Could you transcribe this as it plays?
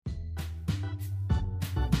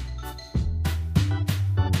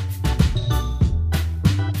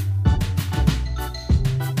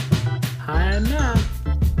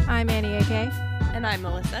And I'm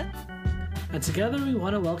Melissa. And together we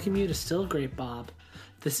want to welcome you to Still Great, Bob.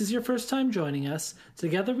 If this is your first time joining us,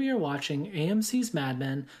 together we are watching AMC's Mad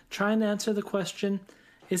Men, trying to answer the question,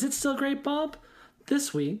 is it still great, Bob?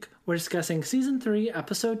 This week, we're discussing Season 3,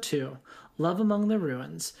 Episode 2, Love Among the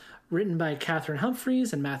Ruins, written by Catherine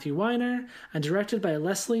Humphreys and Matthew Weiner, and directed by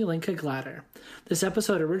Leslie Linka Glatter. This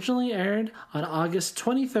episode originally aired on August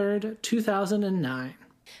 23rd, 2009.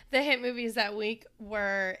 The hit movies that week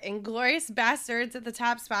were Inglourious Bastards at the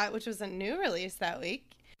top spot, which was a new release that week.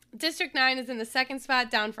 District 9 is in the second spot,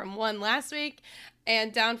 down from 1 last week.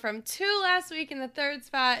 And down from 2 last week in the third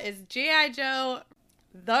spot is G.I. Joe,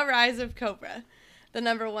 The Rise of Cobra. The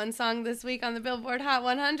number 1 song this week on the Billboard Hot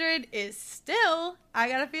 100 is still I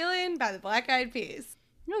Got a Feeling by the Black Eyed Peas.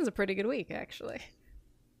 It was a pretty good week, actually.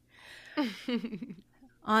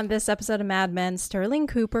 On this episode of Mad Men, Sterling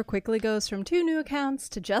Cooper quickly goes from 2 new accounts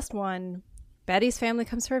to just 1. Betty's family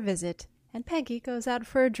comes for a visit, and Peggy goes out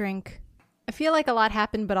for a drink. I feel like a lot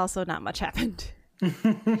happened, but also not much happened.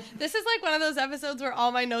 This is like one of those episodes where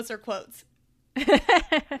all my notes are quotes.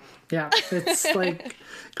 Yeah, it's like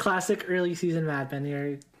classic early season Mad Men.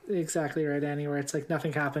 You're exactly right, Annie, where it's like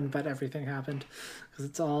nothing happened, but everything happened. Because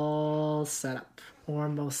it's all set up, or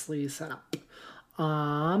mostly set up.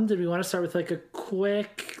 Did we want to start with like a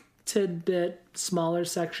quick tidbit, smaller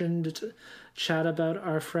section to chat about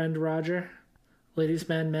our friend Roger? Ladies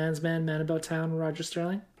man, man's man, man about town, Roger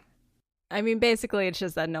Sterling? I mean, basically, it's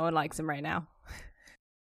just that no one likes him right now.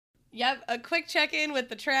 Yep, a quick check-in with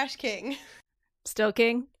the Trash King. Still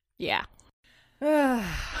king? Yeah.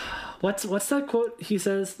 What's that quote he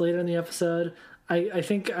says later in the episode? I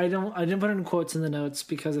think I didn't put it in quotes in the notes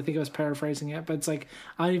because I think I was paraphrasing it, but it's like,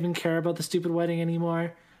 I don't even care about the stupid wedding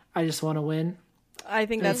anymore. I just want to win. I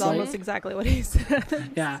think that's almost exactly what he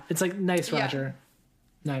said. Yeah, it's like, nice, Roger.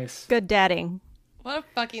 Yeah. Nice. Good dadding. What a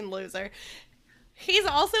fucking loser. He's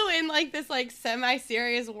also in like this like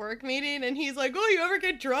semi-serious work meeting and he's like, oh, you ever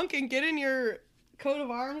get drunk and get in your coat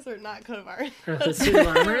of arms? Or not coat of arms. The suit of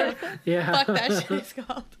armor? Yeah. Fuck that shit is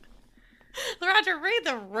called. Roger, read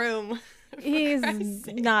the room. He's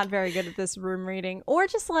not very good at this room reading. Or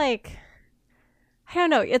just like, I don't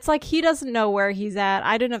know. It's like he doesn't know where he's at.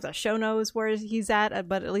 I don't know if the show knows where he's at,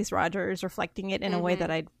 but at least Roger is reflecting it in a way that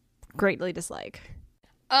I greatly dislike.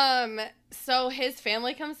 So his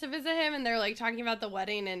family comes to visit him and they're like talking about the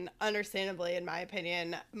wedding, and understandably, in my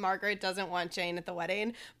opinion, Margaret doesn't want Jane at the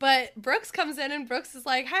wedding. But Brooks comes in and Brooks is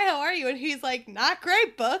like, hi, how are you? And he's like, not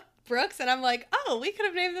great, Brooks. And I'm like, oh, we could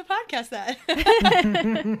have named the podcast that.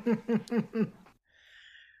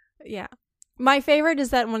 Yeah. My favorite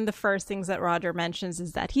is that one of the first things that Roger mentions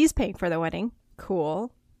is that he's paying for the wedding.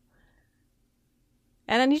 Cool.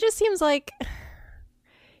 And then he just seems like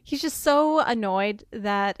he's just so annoyed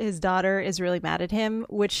that his daughter is really mad at him,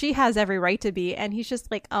 which she has every right to be. And he's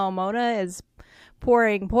just like, oh, Mona is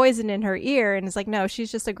pouring poison in her ear. And it's like, no,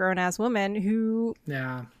 she's just a grown-ass woman who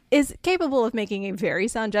is capable of making a very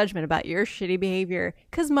sound judgment about your shitty behavior.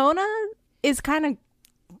 Because Mona is kind of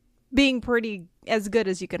being pretty as good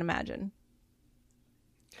as you can imagine.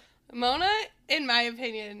 Mona, in my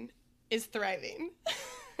opinion, is thriving.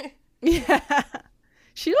 Yeah.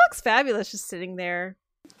 She looks fabulous just sitting there.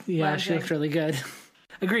 Yeah, she looks really good.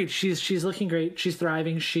 Agreed. She's looking great. She's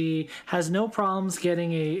thriving. She has no problems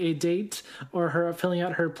getting a date or her filling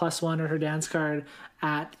out her +1 or her dance card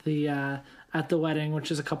at the wedding, which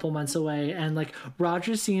is a couple months away. And like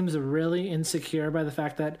Roger seems really insecure by the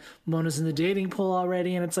fact that Mona's in the dating pool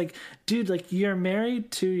already. And it's like, dude, like you're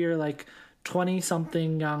married to your like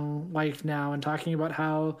 20-something young wife now and talking about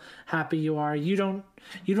how happy you are. You don't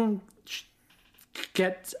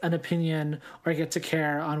get an opinion or get to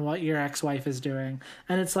care on what your ex-wife is doing.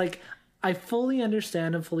 And it's like, I fully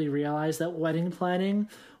understand and fully realize that wedding planning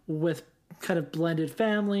with kind of blended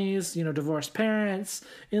families, you know, divorced parents,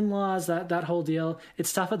 in-laws, that whole deal,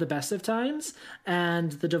 it's tough at the best of times.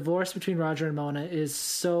 And the divorce between Roger and Mona is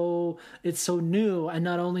so new. And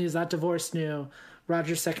not only is that divorce new,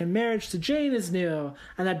 Roger's second marriage to Jane is new,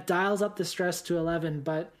 and that dials up the stress to 11.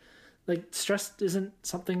 But like, stress isn't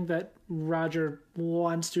something that Roger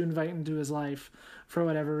wants to invite into his life for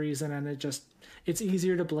whatever reason, and it's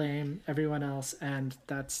easier to blame everyone else, and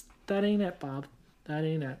that ain't it, Bob. That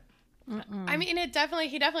ain't it. I mean, he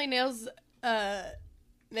definitely nails the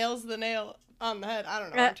nail on the head. I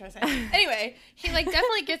don't know what I'm trying to say. Anyway, he like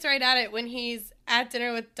definitely gets right at it when he's at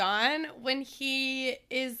dinner with Dawn, when he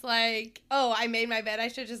is like, oh, I made my bed, I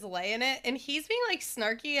should just lay in it. And he's being like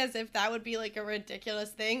snarky as if that would be like a ridiculous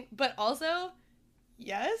thing. But also,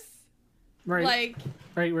 yes. Right. Like,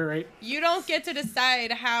 right. You don't get to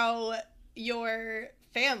decide how your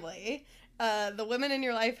family the women in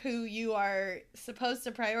your life who you are supposed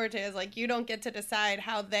to prioritize, like, you don't get to decide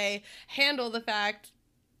how they handle the fact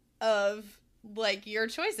of, like, your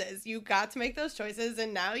choices. You got to make those choices,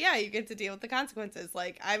 and now, yeah, you get to deal with the consequences.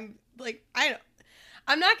 I'm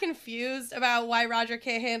not confused about why Roger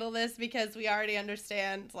can't handle this, because we already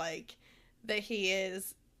understand, like, that he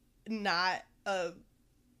is not a,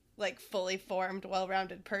 like, fully formed,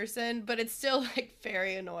 well-rounded person, but it's still, like,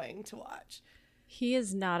 very annoying to watch. He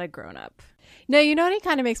is not a grown-up. No, you know what he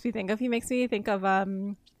kind of makes me think of? He makes me think of,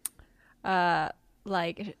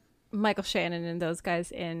 like, Michael Shannon and those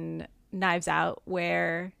guys in Knives Out,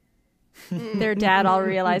 where their dad all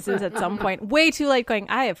realizes at some point, way too late, going,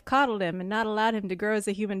 I have coddled him and not allowed him to grow as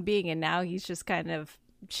a human being, and now he's just kind of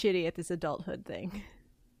shitty at this adulthood thing.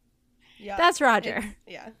 Yeah, that's Roger.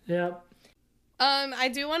 Yeah. I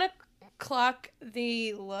do want to clock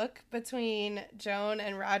the look between Joan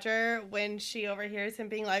and Roger when she overhears him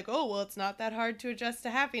being like, oh, well, it's not that hard to adjust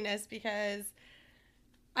to happiness, because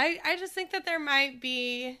I just think that there might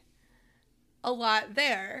be a lot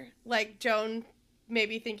there. Like, Joan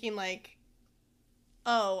maybe thinking, like,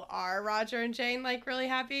 oh, are Roger and Jane, like, really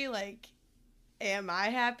happy? Like, am I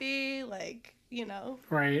happy? Like, you know.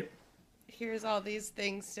 Right. Here's all these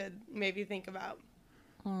things to maybe think about.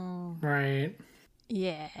 Oh. Right.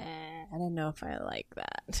 Yeah, I don't know if I like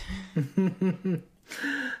that.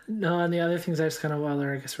 No, and the other things I just kind of,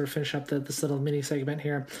 I guess we're finishing up this little mini segment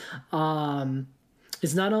here,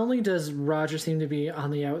 is not only does Roger seem to be on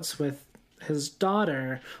the outs with his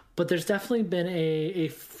daughter, but there's definitely been a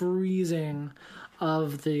freezing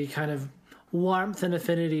of the kind of warmth and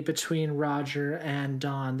affinity between Roger and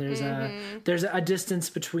Dawn. There's a distance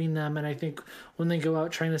between them, and I think when they go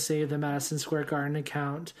out trying to save the Madison Square Garden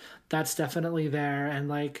account, that's definitely there. And,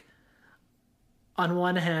 like, on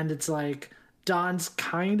one hand, it's like Dawn's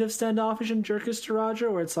kind of standoffish and jerkish to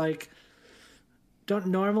Roger, where it's like, don't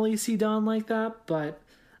normally see Dawn like that, but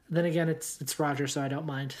then again, it's Roger, so I don't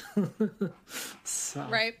mind. So.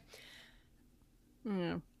 Right.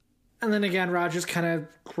 Yeah. And then again, Roger's kind of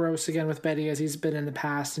gross again with Betty, as he's been in the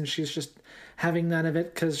past, and she's just having none of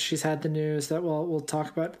it because she's had the news that we'll talk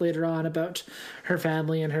about later on about her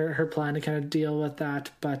family and her plan to kind of deal with that.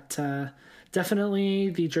 But definitely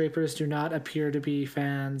the Drapers do not appear to be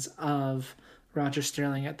fans of Roger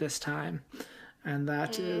Sterling at this time. And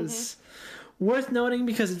that is worth noting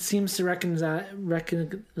because it seems to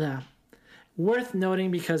worth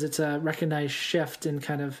noting because it's a recognized shift in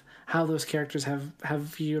kind of how those characters have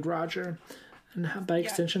viewed Roger, and by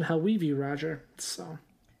extension how we view Roger. So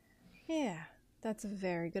yeah, that's a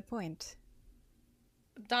very good point.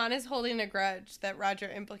 Dawn is holding a grudge that Roger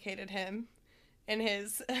implicated him in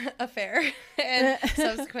his affair and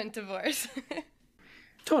subsequent divorce.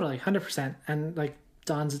 Totally, 100%. And, like,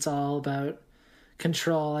 Dawn's, it's all about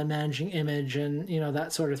control and managing image and, you know,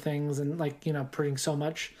 that sort of things, and, like, you know, putting so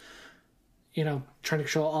much, you know, trying to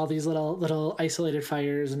control all these little isolated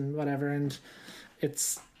fires and whatever. And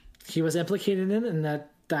he was implicated in it, and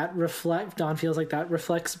Dawn feels like that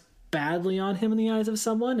reflects badly on him in the eyes of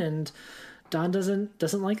someone, and Dawn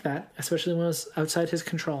doesn't like that, especially when it was outside his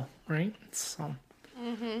control, right? So.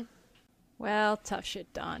 Mm-hmm. Well, tough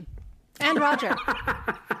shit, Dawn. And Roger.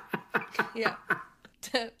 Yeah,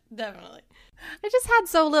 definitely. I just had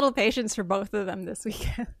so little patience for both of them this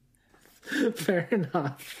weekend. Fair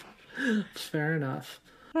enough.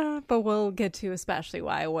 But we'll get to especially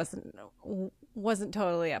why I wasn't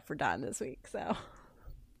totally up for Dawn this week. So,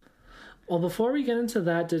 well, before we get into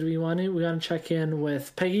that, we want to check in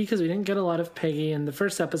with Peggy, because we didn't get a lot of Peggy in the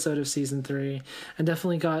first episode of season 3, and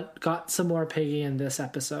definitely got some more Peggy in this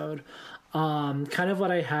episode. Kind of what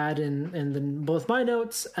I had in both my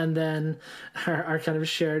notes and then our kind of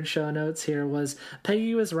shared show notes here was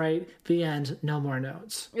Peggy was right. The end. No more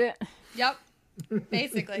notes. Yeah. Yep.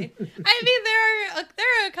 Basically. I mean,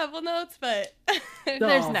 there are a couple notes, but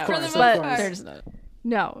there's no. For the most but part. There's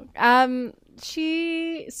no.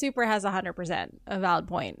 She super has 100% a valid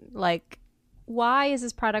point. Like, why is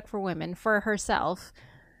this product for women, for herself,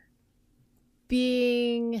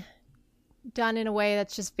 being done in a way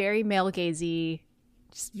that's just very male gazy,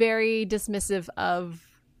 just very dismissive of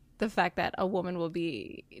the fact that a woman will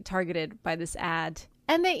be targeted by this ad?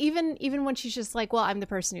 And they even when she's just like, well, I'm the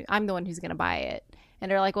one who's going to buy it.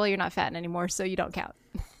 And they're like, well, you're not fat anymore, so you don't count.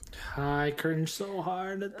 I cringe so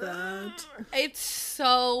hard at that. It's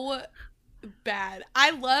so bad.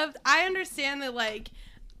 I understand that, like,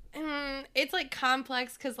 it's like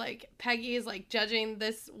complex because like Peggy is like judging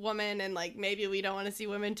this woman, and like maybe we don't want to see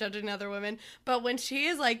women judging other women, but when she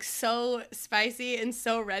is like so spicy and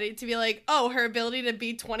so ready to be like, oh, her ability to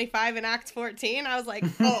be 25 in Act 14, I was like,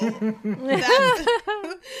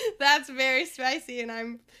 oh, that's very spicy, and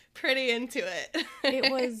I'm pretty into it.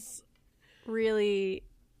 It was really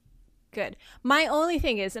good. My only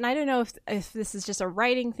thing is, and I don't know if this is just a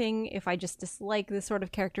writing thing, if I just dislike this sort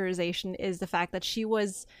of characterization, is the fact that she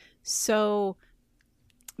was so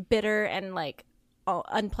bitter and like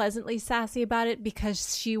unpleasantly sassy about it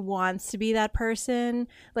because she wants to be that person.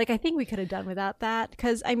 Like, I think we could have done without that,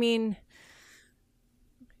 because I mean,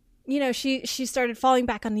 you know, she started falling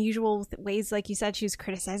back on the usual ways. Like you said, she was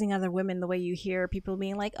criticizing other women the way you hear people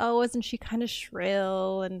being like, oh, isn't she kind of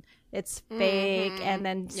shrill and it's fake? And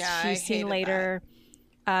then she's seen later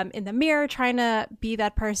in the mirror trying to be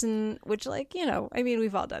that person, which, like, you know, I mean,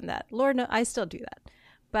 we've all done that. Lord knows I still do that.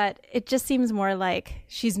 But it just seems more like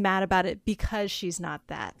she's mad about it because she's not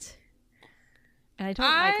that. And I don't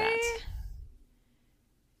like that.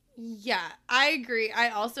 Yeah, I agree. I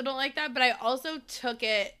also don't like that, but I also took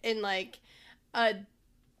it in like a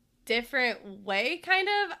different way, kind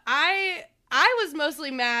of. I was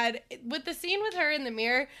mostly mad with the scene with her in the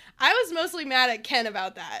mirror. I was mostly mad at Ken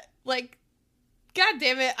about that. Like, God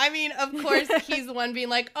damn it. I mean, of course, he's the one being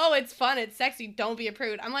like, oh, it's fun, it's sexy, don't be a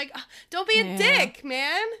prude. I'm like, don't be a dick,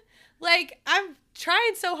 man. Like, I'm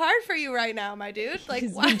trying so hard for you right now, my dude. Like,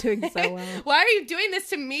 He's been doing so well. Why are you doing this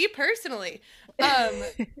to me personally?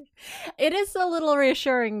 It is a little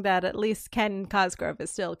reassuring that at least Ken Cosgrove is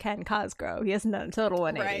still Ken Cosgrove. He hasn't done a total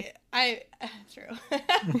 180. Right. True.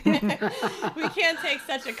 We can't take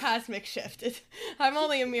such a cosmic shift. I'm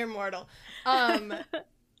only a mere mortal. When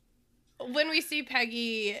we see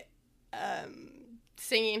Peggy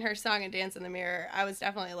singing her song and Dance in the Mirror, I was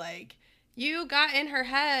definitely like, you got in her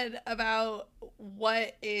head about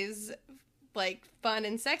what is like fun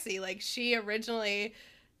and sexy. Like, she originally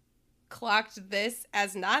clocked this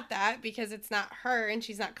as not that because it's not her and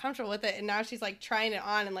she's not comfortable with it, and now she's like trying it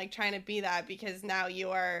on and like trying to be that because now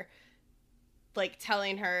you're like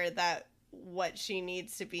telling her that what she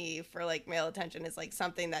needs to be for like male attention is like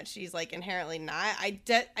something that she's like inherently not. I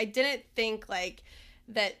didn't think like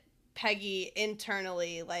that Peggy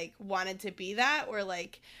internally like wanted to be that, or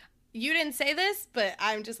like, you didn't say this, but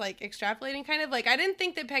I'm just like extrapolating kind of. Like, I didn't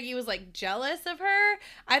think that Peggy was like jealous of her.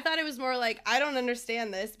 I thought it was more like, I don't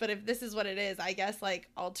understand this, but if this is what it is, I guess like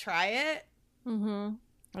I'll try it. Mm-hmm.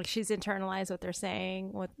 Like, she's internalized what they're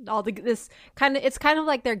saying with all this kind of, it's kind of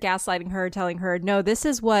like they're gaslighting her, telling her, no, this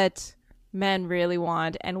is what men really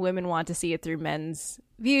want, and women want to see it through men's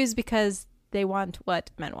views because they want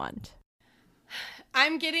what men want.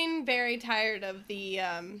 I'm getting very tired of the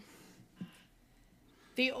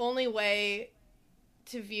only way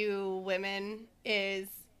to view women is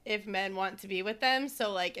if men want to be with them.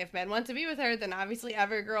 So, like, if men want to be with her, then obviously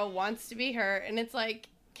every girl wants to be her. And it's like,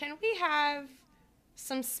 can we have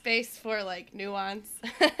some space for, like, nuance?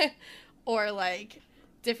 Or, like,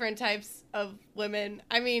 different types of women?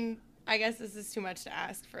 I mean, I guess this is too much to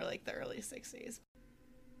ask for, like, the early 60s.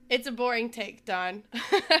 It's a boring take, Dawn.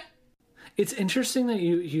 It's interesting that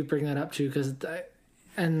you bring that up, too, because...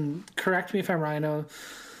 And correct me if I'm wrong. I know,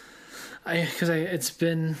 because it's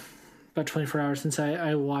been about 24 hours since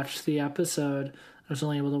I watched the episode. I was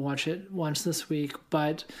only able to watch it once this week.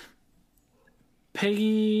 But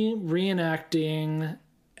Peggy reenacting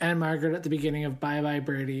Anne Margaret at the beginning of Bye Bye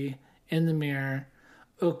Birdie in the mirror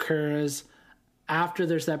occurs after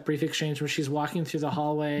there's that brief exchange where she's walking through the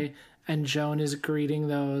hallway and Joan is greeting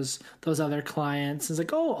those other clients. It's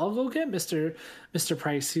like, oh, I'll go get Mr.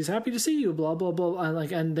 Price. He's happy to see you. Blah blah blah.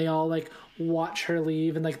 And they all like watch her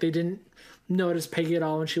leave, and like they didn't notice Peggy at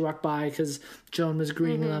all when she walked by because Joan was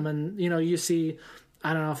greeting them. And you know, you see,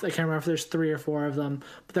 I don't know if I can't remember if there's 3 or 4 of them,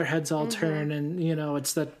 but their heads all turn, and you know,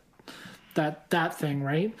 it's that thing,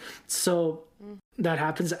 right? So that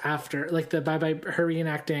happens after, like, the her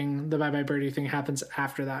reenacting the Bye Bye Birdie thing happens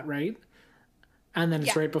after that, right? And then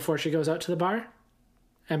it's right before she goes out to the bar.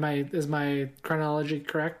 Is my chronology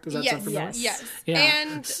correct? Does that sound familiar? Yes. Yeah.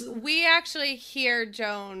 And we actually hear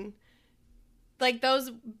Joan, like,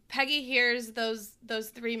 Peggy hears those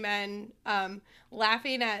 3 men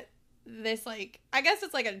laughing at this, like, I guess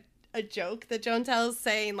it's like a joke that Joan tells,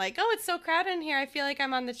 saying like, oh, it's so crowded in here, I feel like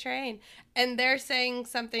I'm on the train. And they're saying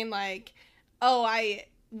something like, oh, I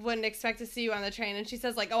wouldn't expect to see you on the train. And she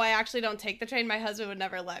says like, oh, I actually don't take the train, my husband would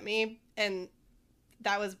never let me. And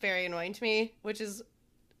that was very annoying to me, which is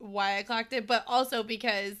why I clocked it, but also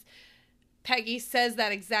because Peggy says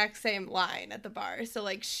that exact same line at the bar. So,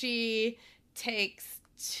 like, she takes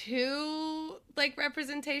too like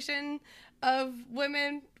representation of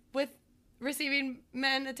women with receiving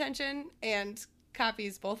men attention and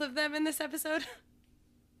copies both of them in this episode.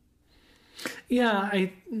 Yeah,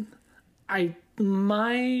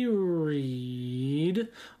 my read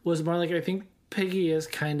was more like, I think Peggy is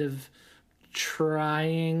kind of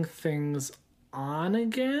trying things on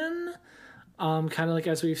again. Kind of like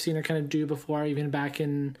as we've seen her kind of do before, even back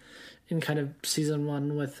in kind of season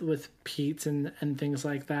 1 with Pete and things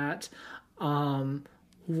like that.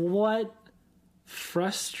 What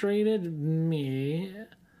frustrated me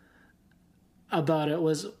about it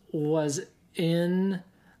was in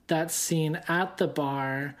that scene at the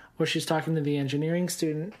bar where she's talking to the engineering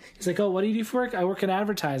student. He's like, "Oh, what do you do for work?" "I work in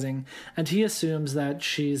advertising." And he assumes that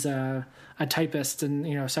she's a typist and,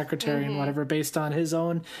 you know, secretary and whatever, based on his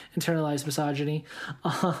own internalized misogyny.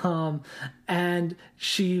 And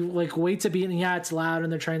she like waits a beat, and yeah, it's loud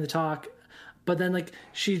and they're trying to talk, but then like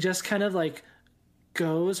she just kind of like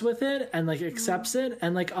goes with it and like accepts it.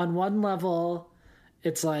 And like on one level,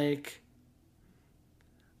 it's like,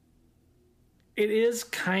 it is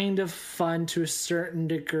kind of fun to a certain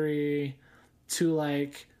degree to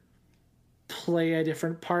like play a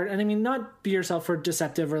different part. And I mean, not be yourself for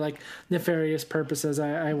deceptive or like nefarious purposes.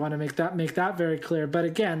 I want to make that very clear. But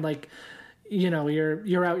again, like, you know,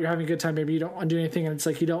 you're out, you're having a good time. Maybe you don't want to do anything, and it's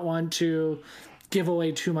like you don't want to give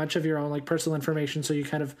away too much of your own like personal information, so you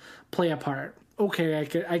kind of play a part. Okay, I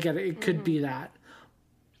get it. It could be that.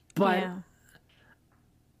 But Yeah.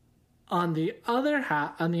 on the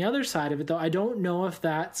other side of it, though, I don't know if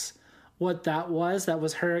that's what that was. That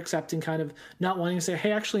was her accepting, kind of not wanting to say,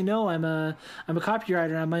 "Hey, actually, no, I'm a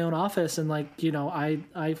copywriter. I have my own office, and like, you know,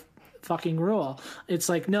 I fucking rule." It's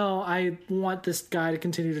like, no, I want this guy to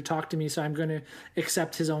continue to talk to me, so I'm going to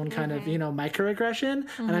accept his own kind of, you know, microaggression,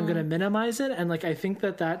 and I'm going to minimize it. And like, I think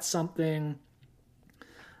that that's something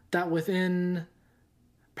that within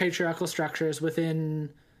patriarchal structures, within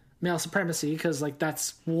male supremacy, because like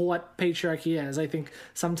that's what patriarchy is. I think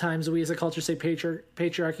sometimes we as a culture say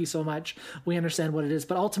patriarchy so much we understand what it is,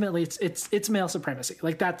 but ultimately it's male supremacy.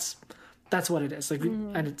 Like that's what it is. Like,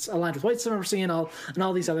 and it's aligned with white supremacy and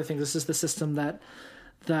all these other things. This is the system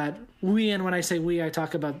that we, and when I say we, I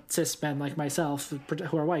talk about cis men like myself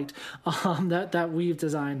who are white, that we've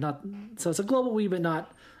designed. Not so it's a global we, but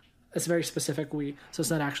not. It's a very specific we, so it's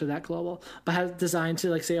not actually that global, but has designed to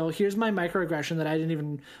like say, "Oh, here's my microaggression that I didn't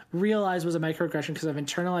even realize was a microaggression because I've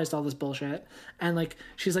internalized all this bullshit." And like,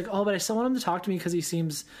 she's like, "Oh, but I still want him to talk to me because he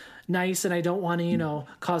seems nice, and I don't want to, you know,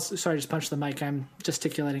 cause." Sorry, I just punched the mic. I'm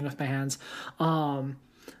gesticulating with my hands. I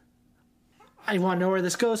want to know where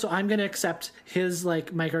this goes, so I'm going to accept his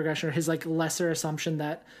like microaggression or his like lesser assumption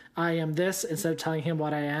that I am this instead of telling him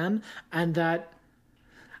what I am, and that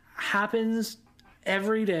happens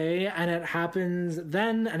every day, and it happens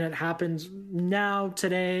then, and it happens now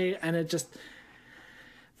today, and it just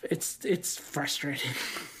it's frustrating.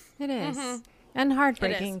 It is. And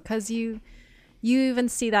heartbreaking, because you even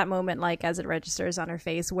see that moment like as it registers on her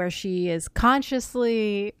face where she is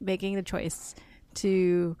consciously making the choice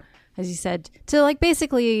to, as you said, to like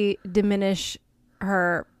basically diminish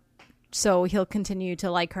her so he'll continue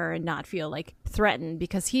to like her and not feel like threatened,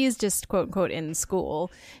 because he's just quote unquote in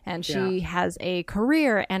school and she has a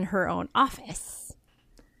career and her own office.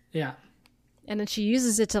 Yeah. And then she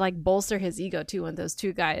uses it to like bolster his ego too, when those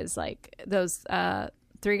two guys, like those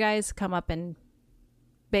three guys, come up and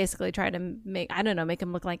basically try to make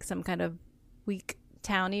him look like some kind of weak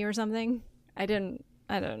townie or something. I don't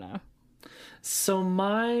know. So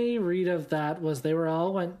my read of that was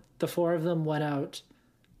the four of them went out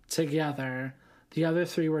together. The other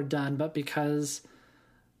three were done, but because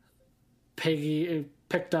Peggy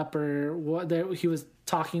picked up, or what, he was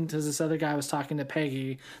talking to this other guy was talking to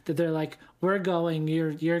Peggy, that they're like, "We're going,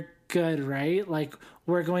 you're good, right? Like,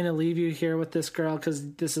 we're going to leave you here with this girl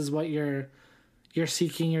because this is what you're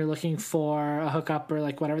seeking, you're looking for, a hookup or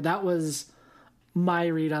like whatever." That was my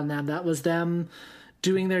read on them. That was them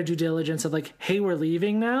doing their due diligence of like, "Hey, we're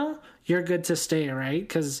leaving now. You're good to stay, right?"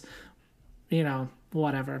 Because, you know,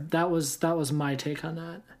 whatever. That was my take on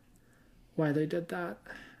that. Why they did that.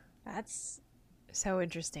 That's so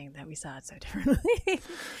interesting that we saw it so differently.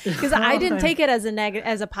 Because I didn't take it as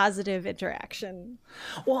as a positive interaction.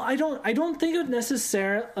 Well, I don't think it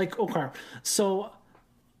necessarily, like, okay. So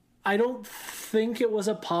I don't think it was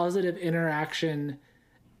a positive interaction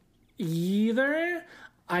either.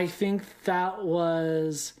 I think that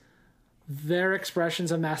was their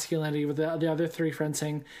expressions of masculinity, with the other three friends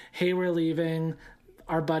saying, "Hey, we're leaving."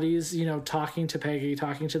 Our buddies, you know, talking to Peggy,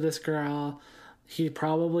 talking to this girl. He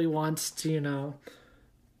probably wants to, you know,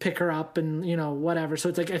 pick her up and, you know, whatever. So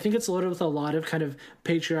it's like, I think it's loaded with a lot of kind of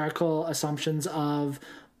patriarchal assumptions of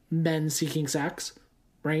men seeking sex,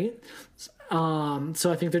 right?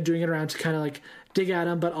 So I think they're doing it around to kind of like dig at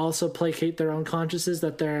him, but also placate their own consciences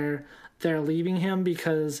that they're leaving him,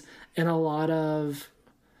 because in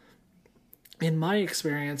my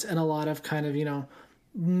experience, in a lot of kind of, you know,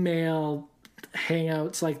 male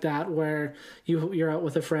hangouts like that, where you're out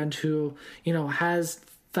with a friend who, you know, has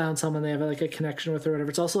found someone they have like a connection with or whatever,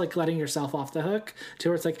 it's also like letting yourself off the hook to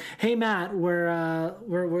where it's like, hey Matt,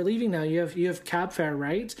 we're leaving now, you have cab fare,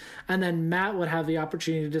 right? And then Matt would have the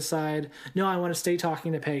opportunity to decide, no, I want to stay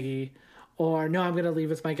talking to Peggy, or no, I'm gonna leave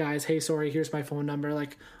with my guys, hey, sorry, here's my phone number,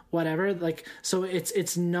 like whatever. Like, so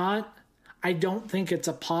it's not, I don't think it's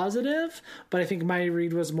a positive, but I think my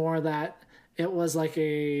read was more that it was like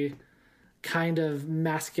a kind of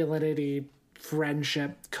masculinity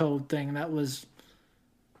friendship code thing that was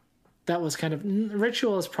kind of,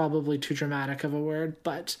 ritual is probably too dramatic of a word,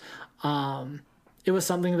 but it was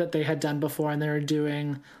something that they had done before, and they were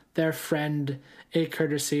doing their friend a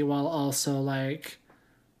courtesy while also like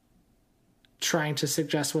trying to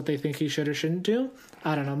suggest what they think he should or shouldn't do.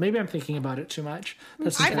 I don't know. Maybe I'm thinking about it too much. I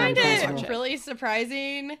find it really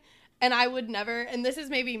surprising, and I would never, and this is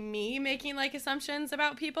maybe me making like assumptions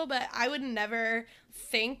about people, but I would never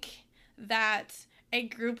think that a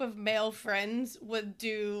group of male friends would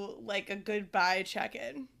do like a goodbye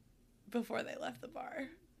check-in before they left the bar.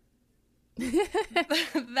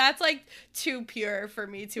 That's like too pure for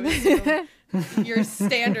me to assume your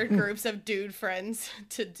standard groups of dude friends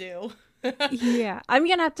to do. Yeah, I'm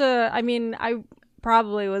gonna have to, I mean, I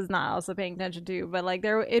probably was not also paying attention to, but like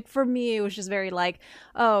for me it was just very like,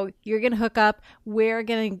 oh, you're gonna hook up, we're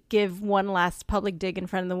gonna give one last public dig in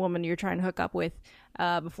front of the woman you're trying to hook up with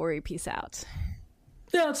before you peace out.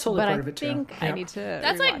 Yeah, it's totally part of it too. I think I need to.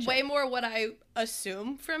 That's like way more what I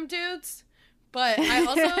assume from dudes, but I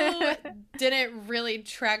also didn't really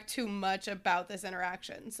track too much about this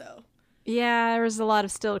interaction. So yeah, there was a lot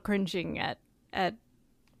of still cringing at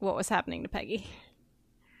what was happening to Peggy.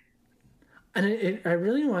 And I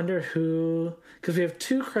really wonder who, because we have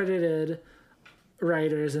two credited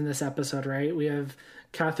writers in this episode, right? We have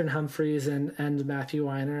Catherine Humphreys and Matthew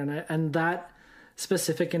Weiner, and that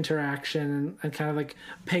specific interaction and kind of like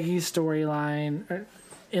Peggy's storyline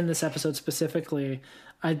in this episode specifically,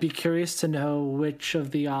 I'd be curious to know which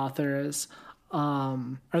of the authors,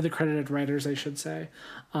 or the credited writers, I should say,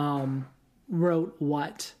 wrote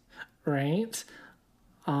what, right?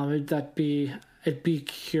 I'd be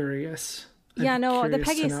curious. Yeah, no, the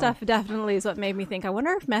Peggy stuff definitely is what made me think, I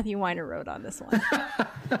wonder if Matthew Weiner wrote on this one.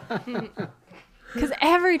 Because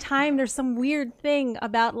every time there's some weird thing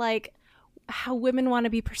about like how women want to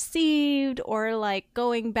be perceived, or like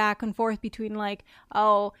going back and forth between like,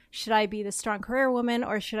 oh, should I be the strong career woman,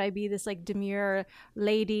 or should I be this like demure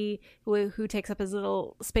lady who takes up as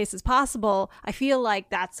little space as possible, I feel like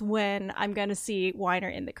that's when I'm going to see Weiner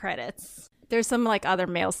in the credits. There's some like other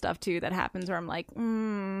male stuff too that happens where I'm like,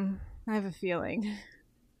 I have a feeling.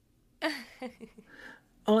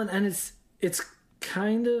 Oh, and it's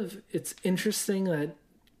kind of, it's interesting that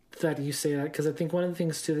you say that, because I think one of the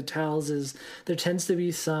things to the tells is there tends to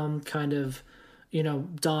be some kind of, you know,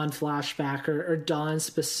 Dawn flashback or Dawn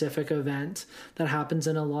specific event that happens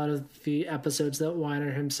in a lot of the episodes that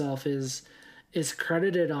Weiner himself is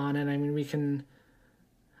credited on. And I mean,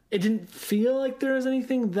 it didn't feel like there was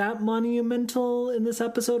anything that monumental in this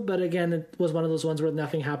episode, but again, it was one of those ones where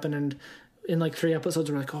nothing happened, and in like 3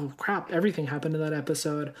 episodes we're like, oh crap, everything happened in that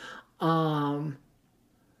episode.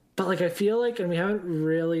 But like I feel like, and we haven't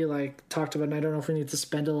really like talked about it, and I don't know if we need to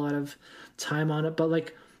spend a lot of time on it, but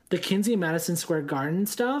like the Kinsey Madison Square Garden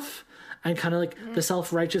stuff, and kind of like the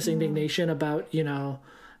self-righteous indignation about, you know,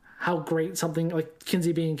 how great something like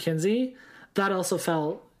Kinsey being Kinsey, that also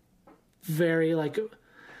felt very like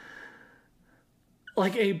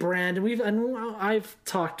a brand. And I've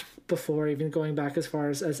talked before, even going back as far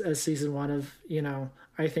as season 1 of, you know,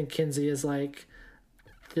 I think Kinsey is like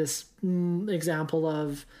this example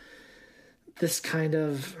of this kind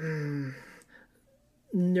of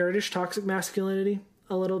nerdish toxic masculinity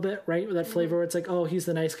a little bit, right? With that flavor where it's like, oh, he's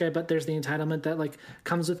the nice guy, but there's the entitlement that like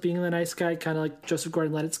comes with being the nice guy, kind of like Joseph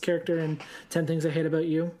Gordon-Levitt's character in 10 Things I Hate About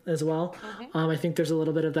You as well. I think there's a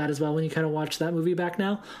little bit of that as well when you kind of watch that movie back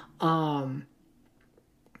now.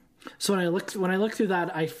 So when I look through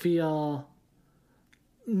that, I feel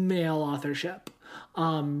male authorship,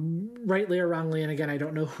 rightly or wrongly. And again, I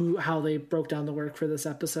don't know how they broke down the work for this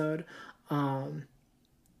episode. But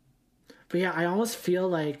yeah, I almost feel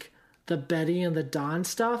like the Betty and the Dawn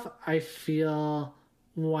stuff, I feel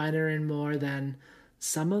Weiner in more than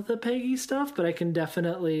some of the Peggy stuff, but I can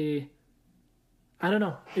definitely, I don't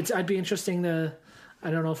know. I'd be interesting to, I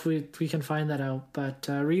don't know if we can find that out, but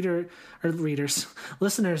readers,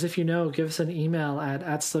 listeners, if you know, give us an email at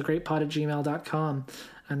stillgreatpod@gmail.com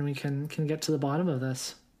and we can get to the bottom of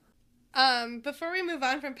this. Before we move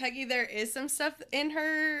on from Peggy, there is some stuff in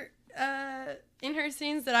her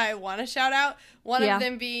scenes that I want to shout out. One of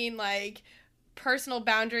them being like personal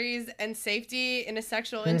boundaries and safety in a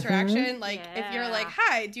sexual interaction. Like if you're like,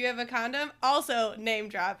 hi, do you have a condom? Also name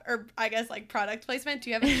drop, or I guess like product placement. Do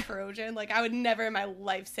you have a Trojan? Like I would never in my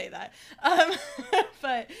life say that.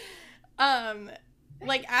 But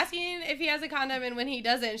like asking if he has a condom, and when he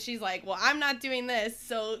doesn't, she's like, well, I'm not doing this.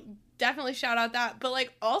 So definitely shout out that. But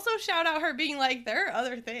like also shout out her being like, there are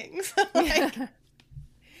other things. Like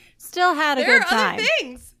still had a good time. There are other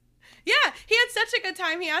things. Yeah, he had such a good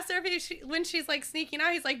time. He asked her if when she's like sneaking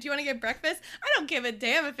out, he's like, do you want to get breakfast? I don't give a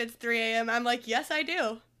damn if it's 3 a.m. I'm like, yes, I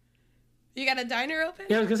do. You got a diner open?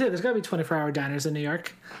 Yeah, I was going to say, there's got to be 24-hour diners in New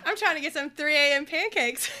York. I'm trying to get some 3 a.m.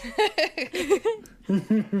 pancakes.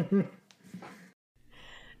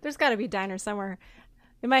 There's got to be a diner somewhere.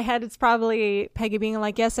 In my head, it's probably Peggy being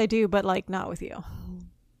like, yes, I do, but like not with you.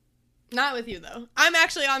 Not with you, though. I'm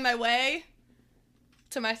actually on my way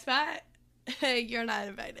to my spot. You're not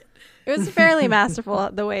invited. It was fairly masterful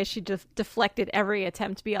the way she just deflected every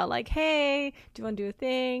attempt to be all like, hey, do you want to do a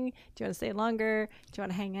thing? Do you want to stay longer? Do you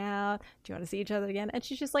want to hang out? Do you want to see each other again? And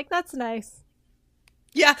she's just like, that's nice.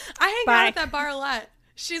 Yeah, I hang out at that bar a lot.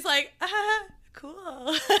 She's like,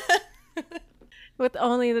 cool. With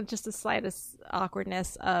only just the slightest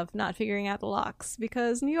awkwardness of not figuring out the locks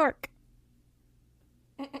because New York.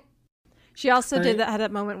 She also had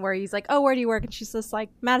that moment where he's like, oh, where do you work? And she's just like,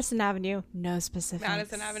 Madison Avenue. No specifics.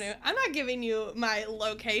 Madison Avenue. I'm not giving you my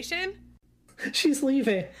location. She's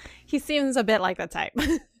leaving. He seems a bit like the type.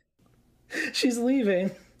 She's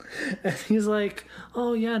leaving. And he's like,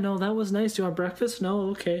 oh, yeah, no, that was nice. Do you want breakfast?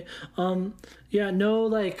 No? Okay. Yeah, no,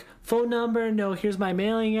 like, phone number. No, here's my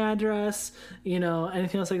mailing address. You know,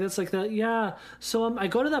 anything else like that's like that. Yeah. So I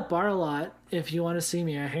go to that bar a lot if you want to see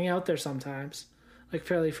me. I hang out there sometimes. Like,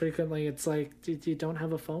 fairly frequently. It's like, you don't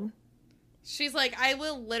have a phone? She's like, I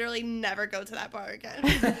will literally never go to that bar again.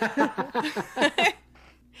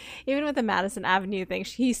 Even with the Madison Avenue thing,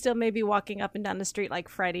 he still may be walking up and down the street like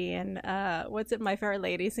Freddie and, what's it, My Fair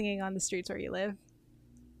Lady, singing On the Streets Where You Live.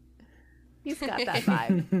 He's got that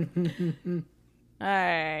vibe. All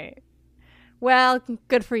right. Well,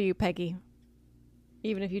 good for you, Peggy.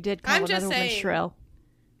 Even if you did call another woman shrill.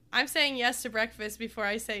 I'm saying yes to breakfast before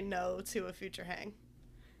I say no to a future hang.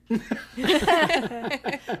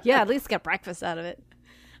 Yeah, at least get breakfast out of it.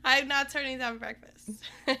 I'm not turning down breakfast.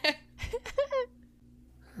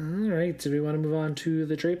 All right, do we want to move on to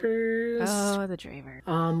the Drapers? Oh, the Drapers.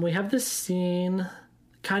 We have this scene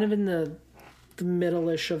kind of in the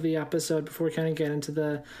middle-ish of the episode before we kind of get into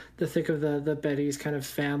the thick of the Betty's kind of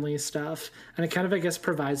family stuff. And it kind of, I guess,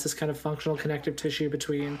 provides this kind of functional connective tissue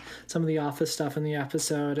between some of the office stuff in the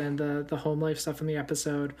episode and the home life stuff in the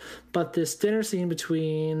episode. But this dinner scene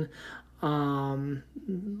between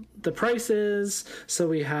the Prices, so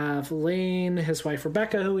we have Lane, his wife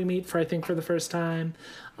Rebecca, who we meet for the first time,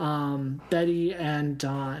 Betty and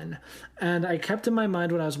Dawn. And I kept in my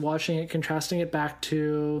mind when I was watching it, contrasting it back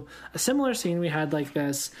to a similar scene we had like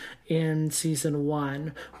this in season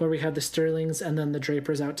 1, where we had the Sterlings and then the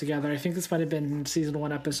Drapers out together. I think this might have been season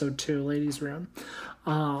 1, episode 2, Ladies' Room.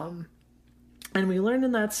 And we learned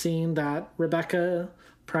in that scene that Rebecca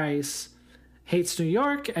Price hates New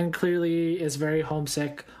York and clearly is very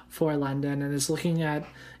homesick for London and is looking at,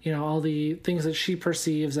 you know, all the things that she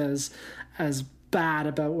perceives as bad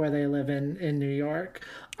about where they live in New York.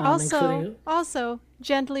 Also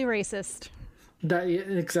gently racist. That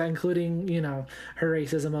including, you know, her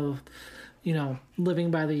racism of, you know, living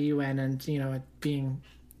by the UN and, you know, it being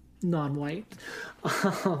non-white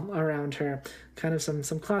around her. Kind of some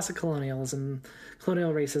classic colonial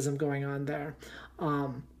racism going on there.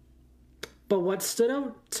 But what stood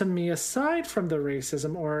out to me, aside from the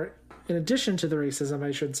racism, or in addition to the racism,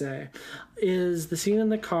 I should say, is the scene in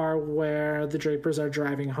the car where the Drapers are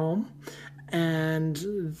driving home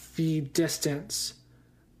and the distance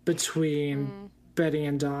between Betty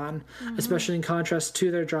and Dawn, especially in contrast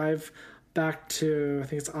to their drive back to, I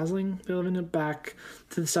think it's Osling, they live in it, back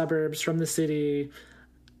to the suburbs from the city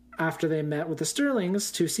after they met with the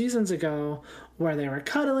Sterlings 2 seasons ago, where they were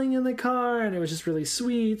cuddling in the car and it was just really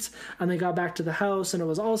sweet, and they got back to the house and it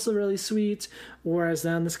was also really sweet. Whereas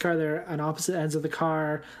now in this car, they're on opposite ends of the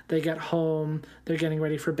car, they get home, they're getting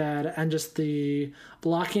ready for bed, and just the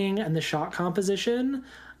blocking and the shot composition,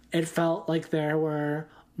 it felt like there were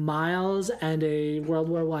miles and a World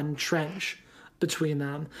War One trench between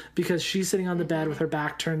them, because she's sitting on the bed with her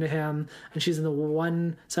back turned to him, and she's in the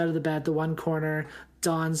one side of the bed, the one corner.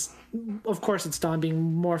 Dawn's, of course it's Dawn being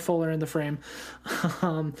more fuller in the frame,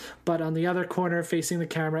 but on the other corner facing the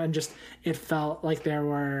camera, and just, it felt like there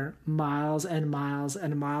were miles and miles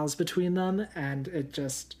and miles between them, and it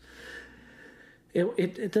just,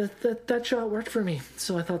 that shot worked for me.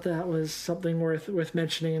 So I thought that was something worth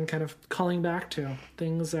mentioning and kind of calling back to.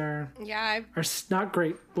 Things are not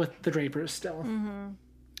great with the Drapers still. Mm-hmm.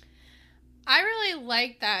 I really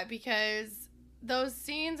like that, because those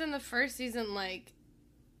scenes in the first season, like,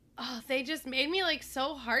 they just made me, like,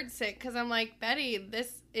 so heartsick, because I'm like, Betty,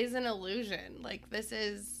 this is an illusion. Like, this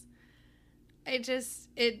is,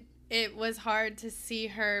 it was hard to see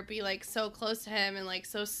her be, like, so close to him and, like,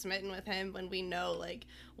 so smitten with him when we know, like,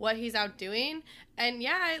 what he's out doing. And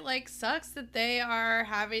yeah, it, like, sucks that they are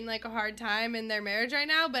having, like, a hard time in their marriage right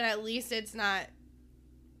now, but at least it's not,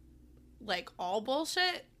 like, all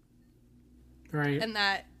bullshit. Right. And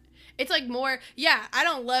that it's, like, more, I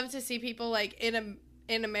don't love to see people, like, in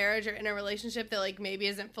a marriage or in a relationship that, like, maybe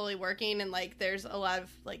isn't fully working, and, like, there's a lot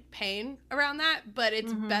of, like, pain around that, but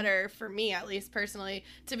it's better for me, at least personally,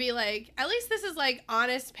 to be like, at least this is, like,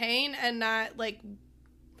 honest pain and not, like,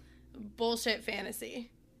 bullshit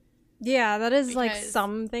fantasy. Yeah, that is like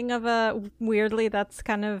something of a, weirdly, that's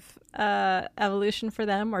kind of evolution for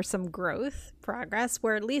them, or some growth, progress,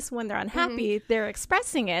 where at least when they're unhappy, they're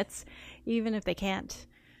expressing it, even if they can't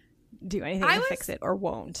do anything to fix it or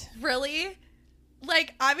won't. Really?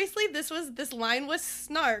 Like, obviously this line was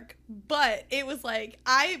snark, but it was like,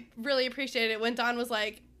 I really appreciated it when Dawn was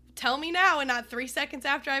like, tell me now and not 3 seconds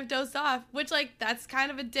after I've dozed off, which, like, that's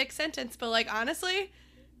kind of a dick sentence, but, like, honestly,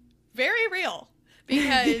 very real,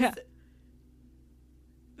 because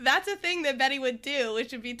that's a thing that Betty would do,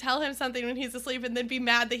 which would be tell him something when he's asleep and then be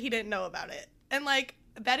mad that he didn't know about it. And, like,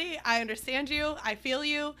 Betty, I understand you, I feel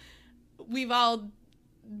you, we've all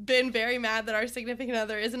been very mad that our significant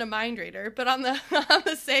other isn't a mind reader, but on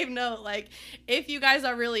the same note, like, if you guys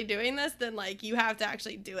are really doing this, then, like, you have to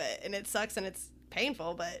actually do it, and it sucks and it's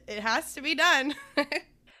painful, but it has to be done.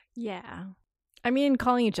 Yeah, I mean,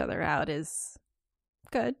 calling each other out is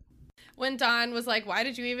good. When Dawn was like, why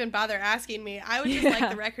did you even bother asking me, I would just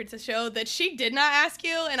like the record to show that she did not ask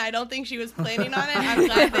you, and I don't think she was planning on it. I'm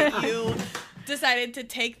glad that you decided to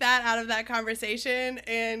take that out of that conversation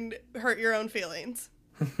and hurt your own feelings.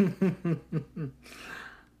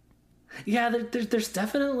 Yeah, there's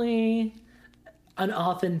definitely an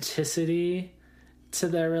authenticity to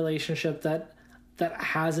their relationship that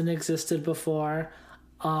hasn't existed before.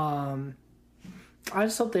 I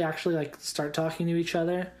just hope they actually, like, start talking to each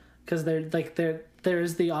other, because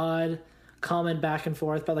there's the odd comment back and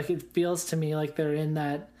forth, but, like, it feels to me like they're in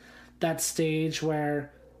that stage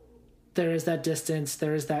where there is that distance,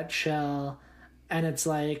 there is that chill, and it's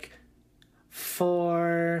like,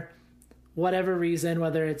 for whatever reason,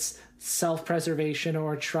 whether it's self-preservation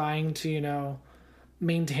or trying to, you know,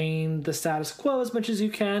 maintain the status quo as much as you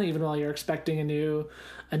can, even while you're expecting a new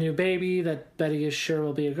baby that Betty is sure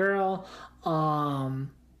will be a girl.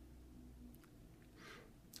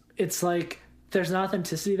 It's like there's an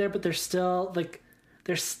authenticity there, but they're still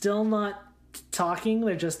not talking.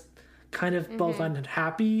 They're just kind of both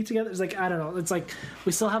unhappy together. It's like, I don't know. It's like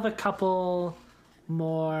we still have a couple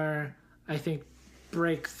more, I think,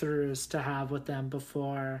 breakthroughs to have with them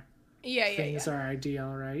before things are ideal,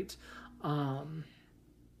 right? I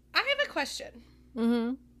have a question.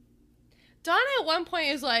 Dawn at one point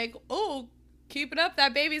is like, oh, keep it up,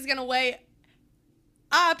 that baby's gonna weigh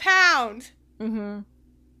a pound.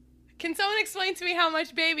 Can someone explain to me how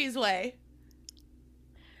much babies weigh?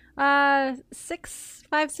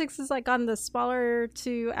 5'6" is, like, on the smaller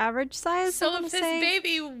to average size. So if this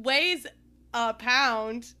baby weighs a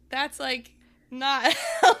pound, that's, like, not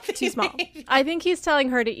healthy. Too small. I think he's telling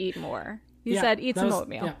her to eat more. He said, eat some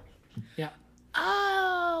oatmeal. Yeah.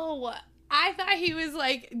 Oh, I thought he was,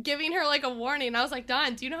 like, giving her, like, a warning. I was like,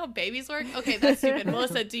 Dawn, do you know how babies work? Okay, that's stupid.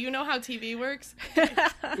 Melissa, do you know how TV works?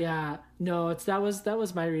 Yeah. No, that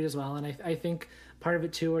was my read as well. And I think part of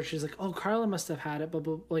it too, where she's like, oh, Carla must have had it, but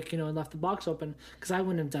like, you know, and left the box open, because I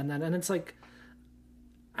wouldn't have done that. And it's like,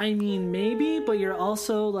 I mean, maybe, but you're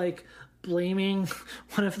also, like, blaming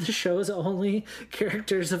one of the show's only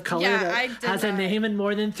characters of color that has a name in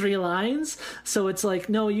more than 3 lines. So it's like,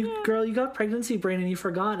 no, you got pregnancy brain and you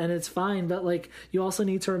forgot, and it's fine, but, like, you also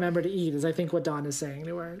need to remember to eat, is I think what Dawn is saying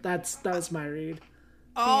to her. That was my read.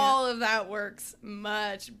 All of that works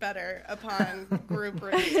much better upon group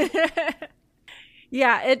review.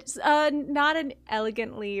 Yeah, it's not an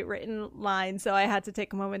elegantly written line, so I had to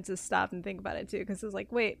take a moment to stop and think about it too, because I was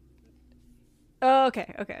like, wait. Oh,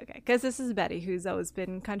 okay. Because this is Betty, who's always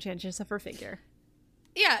been conscientious of her figure.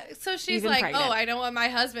 Yeah, so she's Even like, pregnant. oh, I don't want my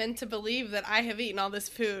husband to believe that I have eaten all this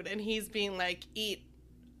food, and he's being like, eat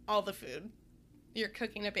all the food. You're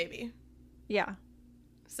cooking a baby. Yeah.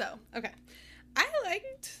 So, okay. I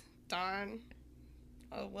liked Dawn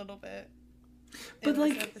a little bit. But, in this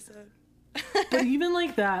like, episode. but even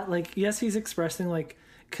like that, like, yes, he's expressing like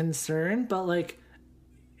concern, but like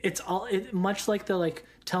it's much like the like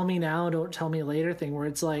tell me now, don't tell me later thing, where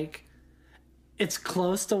it's like it's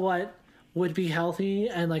close to what would be healthy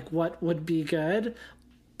and like what would be good,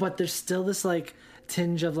 but there's still this like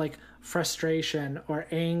tinge of like frustration or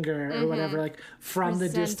anger or whatever, like from the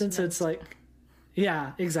distance. It's like,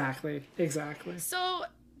 yeah, exactly. So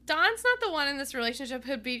Don's not the one in this relationship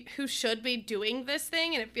who should be doing this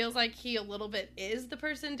thing, and it feels like he a little bit is the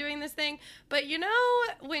person doing this thing. But you know,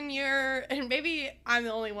 when you're, and maybe I'm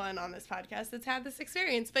the only one on this podcast that's had this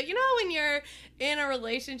experience, but you know, when you're in a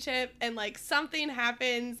relationship and like something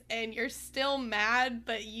happens and you're still mad,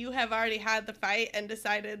 but you have already had the fight and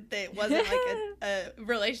decided that it wasn't like a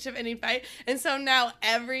relationship ending fight, and so now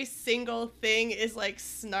every single thing is like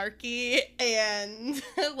snarky and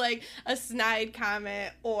like a snide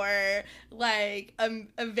comment or like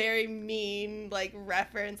a very mean like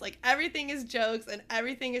reference. Like everything is jokes and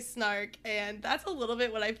everything is snark, and that's a little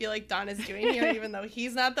bit what I feel like Don is doing here, even though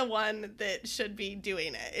he's not the one that should be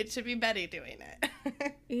doing it. It should be Betty doing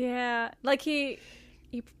it. Yeah, like he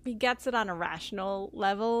gets it on a rational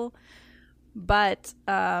level, but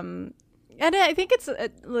and I think it's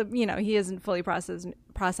you know, he hasn't fully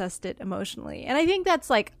processed it emotionally, and I think that's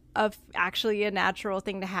like actually a natural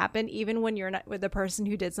thing to happen, even when you're not with the person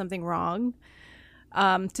who did something wrong.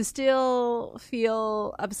 To still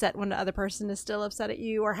feel upset when the other person is still upset at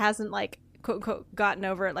you or hasn't like quote unquote gotten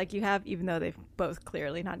over it like you have, even though they've both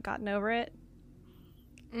clearly not gotten over it.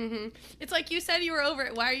 Mm-hmm. It's like, you said you were over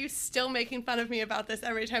it. Why are you still making fun of me about this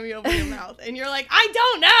every time you open your mouth? And you're like, I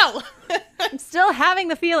don't know. I'm still having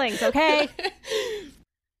the feelings, okay?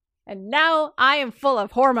 And now I am full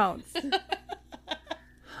of hormones.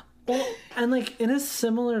 Well, and like in a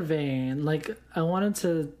similar vein, like I wanted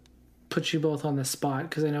to put you both on the spot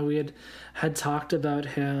because I know we had talked about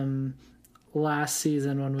him last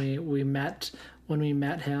season when we met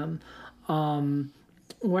him.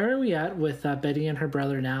 Where are we at with Betty and her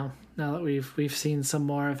brother now? Now that we've seen some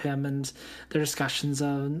more of him and their discussions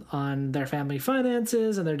on their family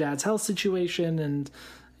finances and their dad's health situation, and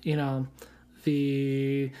you know,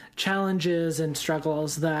 the challenges and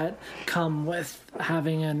struggles that come with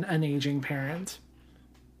having an aging parent.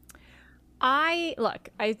 I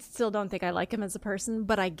still don't think I like him as a person,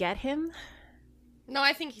 but I get him. No,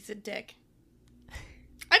 I think he's a dick.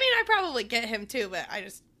 I mean, I probably get him too, but I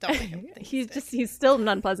just don't like him. He's still an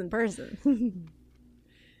unpleasant person.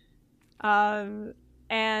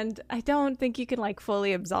 And I don't think you can like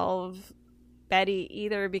fully absolve Betty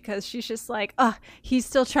either, because she's just like,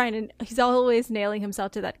 he's always nailing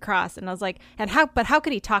himself to that cross. And I was like, but how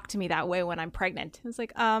could he talk to me that way when I'm pregnant? It's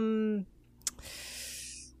like,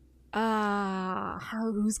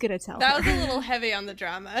 who's gonna tell that her? was a little heavy on the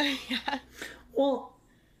drama. Yeah. Well,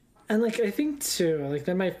 and like I think too, like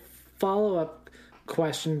then my follow-up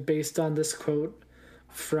question based on this quote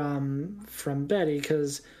from Betty,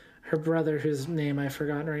 because her brother, whose name I've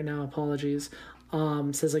forgotten right now, apologies,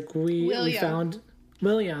 says like we found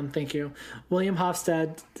William, thank you. William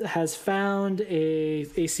Hofstad has found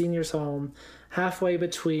a senior's home halfway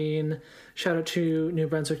between, shout out to New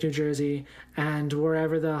Brunswick, New Jersey, and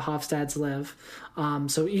wherever the Hofstads live.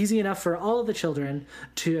 So easy enough for all of the children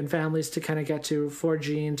and families to kind of get to, for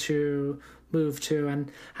Jean to move to,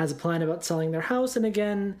 and has a plan about selling their house. And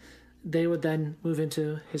again, they would then move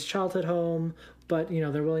into his childhood home, but you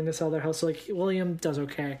know, they're willing to sell their house. So like William does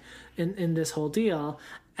okay in this whole deal.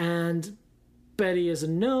 And Betty is a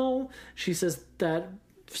no. She says that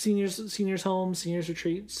seniors homes, seniors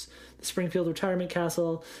retreats, the Springfield Retirement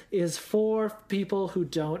Castle is for people who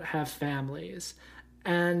don't have families.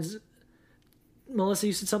 And Melissa,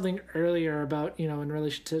 you said something earlier about, you know, in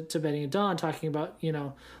relation to Betty and Dawn, talking about, you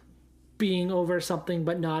know, being over something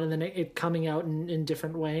but not, and then it coming out in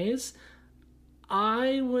different ways.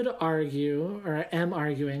 I would argue, or am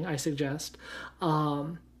arguing, I suggest,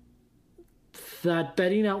 that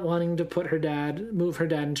Betty not wanting to move her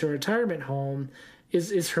dad into a retirement home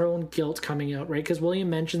is her own guilt coming out, right? Because William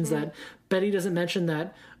mentions that Betty doesn't mention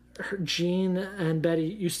that Jean and Betty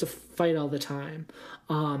used to fight all the time.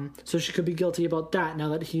 So she could be guilty about that now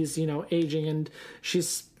that he's, you know, aging, and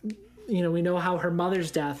she's we know how her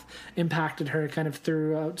mother's death impacted her kind of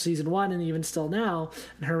throughout season 1 and even still now,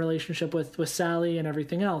 and her relationship with Sally and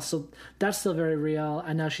everything else. So that's still very real.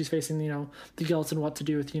 And now she's facing, the guilt and what to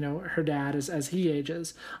do with, her dad as he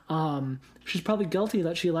ages. She's probably guilty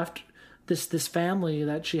that she left this family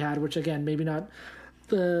that she had, which again, maybe not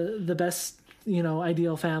the best,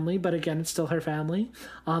 ideal family, but again, it's still her family.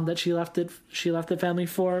 That she left the family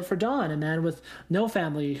for Dawn, a man with no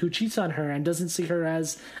family who cheats on her and doesn't see her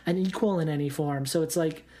as an equal in any form. So it's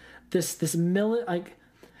like because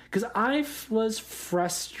I was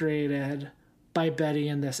frustrated by Betty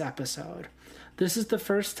in this episode. This is the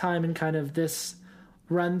first time in kind of this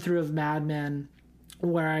run through of Mad Men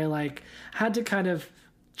where I had to kind of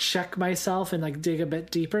check myself and dig a bit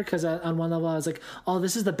deeper, because on one level I was like, oh,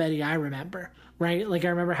 this is the Betty I remember, right? I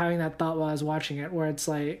remember having that thought while I was watching it, where it's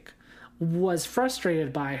was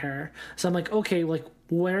frustrated by her. So I'm like, okay,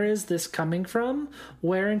 where is this coming from?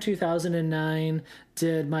 Where in 2009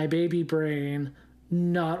 did my baby brain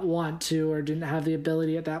not want to, or didn't have the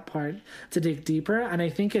ability at that part to dig deeper? And I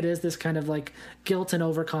think it is this kind of guilt and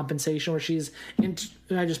overcompensation where she's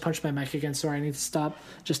I just punched my mic again, sorry, I need to stop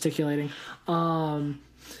gesticulating.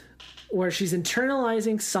 Where she's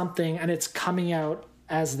internalizing something and it's coming out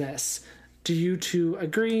as this. Do you two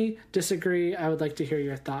agree, disagree? I would like to hear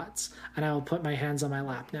your thoughts. And I will put my hands on my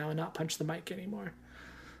lap now and not punch the mic anymore.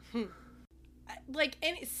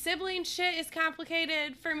 Any sibling shit is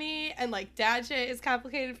complicated for me, and dad shit is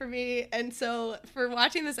complicated for me. And so for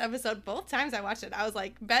watching this episode, both times I watched it, I was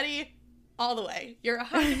like, Betty, all the way. You're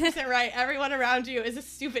 100% right. Everyone around you is a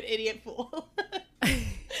stupid idiot fool.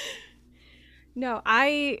 No,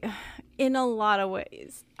 in a lot of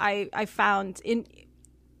ways, I found in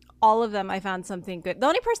all of them, I found something good. The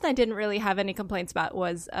only person I didn't really have any complaints about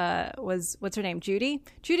was what's her name? Judy?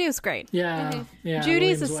 Judy was great. Yeah. Mm-hmm. Yeah.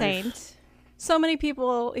 Judy's William's a saint. wife. So many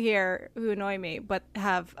people here who annoy me, but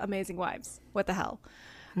have amazing wives. What the hell?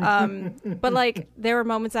 But there were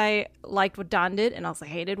moments I liked what Don did and also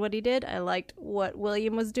hated what he did. I liked what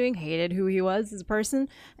William was doing, hated who he was as a person.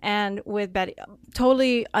 And with Betty,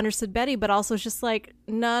 totally understood Betty, but also just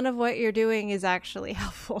none of what you're doing is actually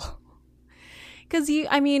helpful. Because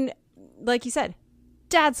like you said,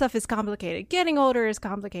 dad stuff is complicated. Getting older is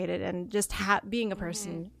complicated, and just being a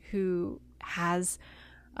person who has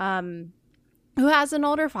an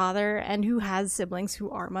older father and who has siblings who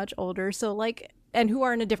are much older. So and who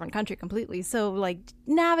are in a different country completely. So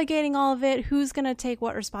navigating all of it, who's going to take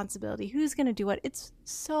what responsibility, who's going to do what, it's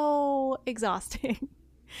so exhausting.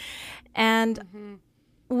 And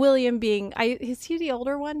William being, is he the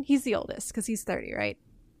older one? He's the oldest because he's 30, right?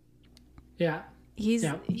 Yeah. He's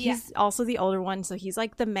also the older one, so he's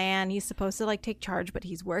the man. He's supposed to take charge, but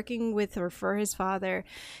he's working with or for his father.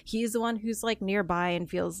 He's the one who's nearby and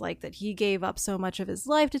feels that he gave up so much of his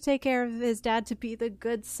life to take care of his dad, to be the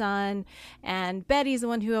good son. And Betty's the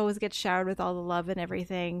one who always gets showered with all the love and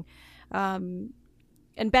everything. And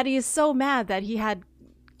Betty is so mad that he had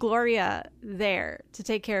Gloria there to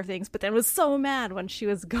take care of things, but then was so mad when she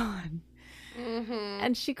was gone.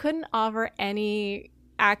 And she couldn't offer any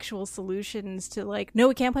actual solutions to no,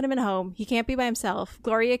 we can't put him in a home, he can't be by himself,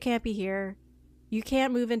 Gloria can't be here, you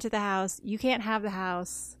can't move into the house, you can't have the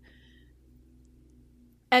house.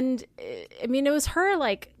 And it was her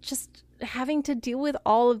just having to deal with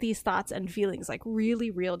all of these thoughts and feelings,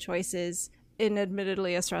 really real choices in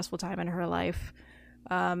admittedly a stressful time in her life,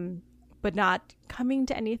 but not coming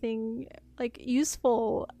to anything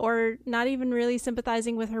useful, or not even really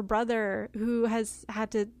sympathizing with her brother, who has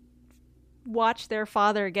had to watch their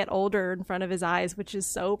father get older in front of his eyes, which is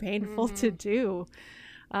so painful to do.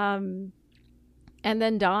 And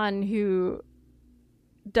then Don, who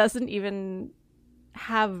doesn't even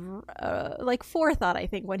have forethought, I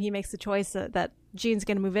think, when he makes the choice that Jean's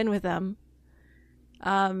going to move in with them.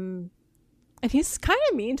 And he's kind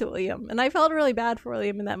of mean to William, and I felt really bad for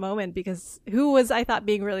William in that moment, because who was, I thought,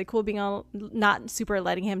 being really cool, being all not super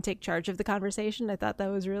letting him take charge of the conversation. I thought that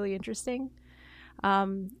was really interesting.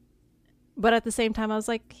 But at the same time, I was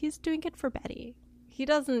like, he's doing it for Betty. I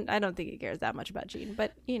don't think he cares that much about Jean,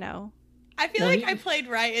 but I feel I played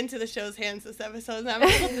right into the show's hands this episode, and I'm a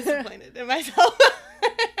little disappointed in myself.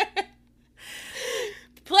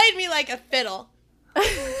 Played me like a fiddle. A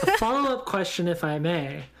follow-up question, if I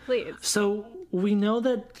may. Please. So we know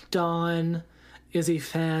that Dawn is a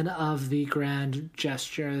fan of the grand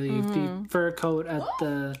gesture, the fur coat at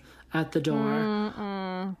the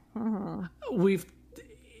door.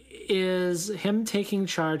 Is him taking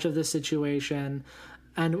charge of the situation,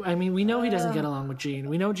 and we know he doesn't get along with Jean.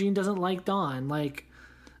 We know Jean doesn't like Dawn.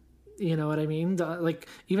 You know what I mean?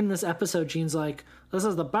 Even in this episode, Jean's like, "This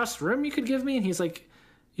is the best room you could give me," and he's like,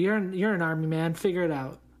 You're an army man. Figure it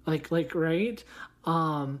out. Like right.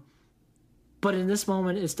 But in this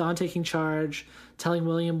moment, is Don taking charge, telling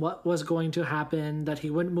William what was going to happen, that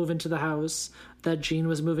he wouldn't move into the house, that Jean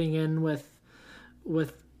was moving in with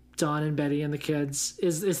Don and Betty and the kids.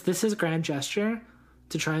 Is this his grand gesture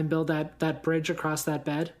to try and build that bridge across that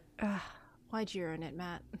bed? Why'd you ruin it,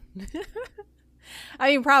 Matt? I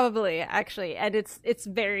mean, probably, actually. And it's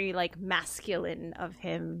very, like, masculine of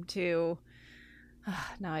him to...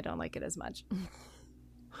 now I don't like it as much.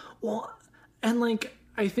 Well, and, like,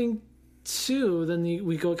 I think... too, then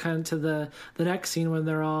we go kind of to the next scene when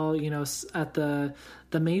they're all, you know, at the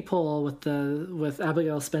maypole with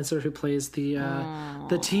Abigail Spencer, who plays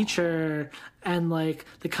the teacher, and like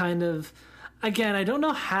the kind of, again, I don't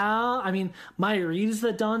know how, I mean, my read is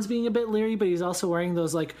that Don's being a bit leery, but he's also wearing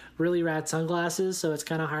those like really rad sunglasses, so it's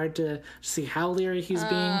kind of hard to see how leery he's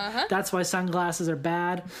being. That's why sunglasses are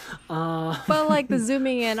bad. But like the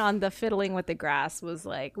zooming in on the fiddling with the grass was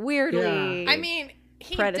like weirdly... I mean,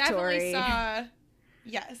 he predatory.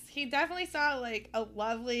 he definitely saw like a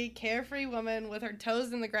lovely carefree woman with her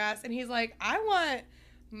toes in the grass, and he's like, I want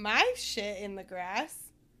my shit in the grass.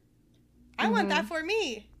 I want that for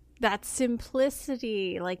me. That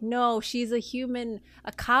simplicity. Like, no, she's a human,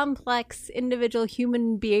 a complex individual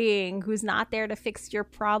human being who's not there to fix your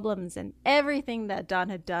problems, and everything that Don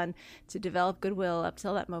had done to develop goodwill up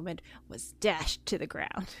till that moment was dashed to the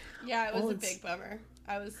ground. Yeah, it was a big bummer.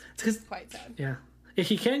 I was quite sad. Yeah. If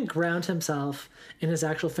he can't ground himself in his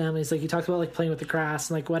actual family, it's like he talks about like playing with the grass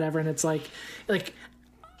and like whatever, and it's like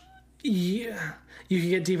yeah, you can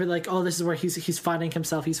get deeper, like, oh, this is where he's finding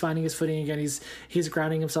himself, he's finding his footing again, he's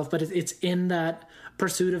grounding himself, but it's in that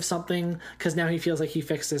pursuit of something, because now he feels like he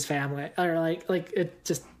fixed his family, or like it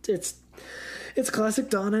just it's classic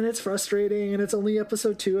Don, and it's frustrating, and it's only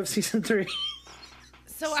episode 2 of season 3.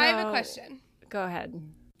 So I have a question. Go ahead.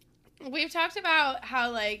 We've talked about how,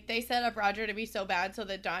 like, they set up Roger to be so bad so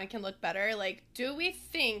that Don can look better. Like, do we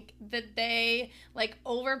think that they, like,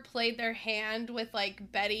 overplayed their hand with,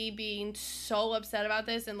 like, Betty being so upset about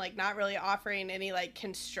this and, like, not really offering any, like,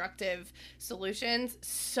 constructive solutions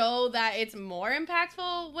so that it's more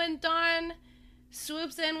impactful when Don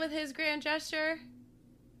swoops in with his grand gesture?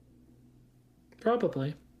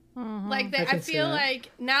 Probably. Like, I feel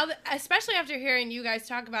like now that, especially after hearing you guys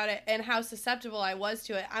talk about it and how susceptible I was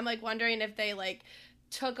to it, I'm like wondering if they like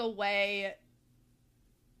took away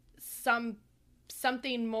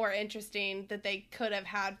something more interesting that they could have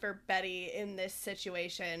had for Betty in this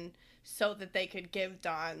situation so that they could give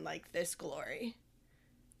Don like this glory.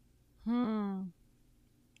 No,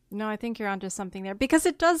 I think you're onto something there, because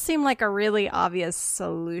it does seem like a really obvious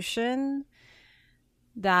solution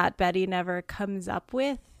that Betty never comes up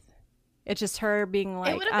with. It's just her being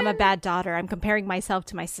like, I'm a bad daughter. I'm comparing myself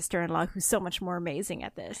to my sister-in-law, who's so much more amazing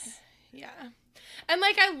at this. Yeah. And,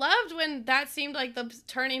 like, I loved when that seemed like the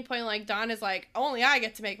turning point. Like, Don is like, only I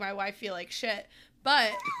get to make my wife feel like shit.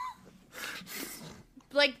 But,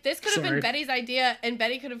 like, this could have been Betty's idea, and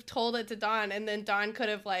Betty could have told it to Don, and then Don could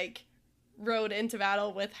have, like, rode into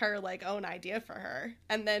battle with her, like, own idea for her.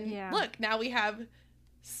 And then, look, now we have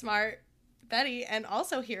smart Betty and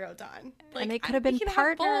also hero Don. Like, and they could have been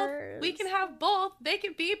partners. We can have both. They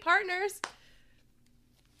could be partners.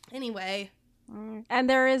 Anyway. And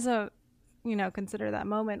there is consider that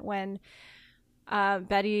moment when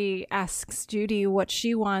Betty asks Judy what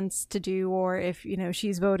she wants to do, or if,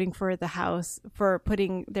 she's voting for the house, for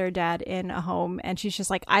putting their dad in a home. And she's just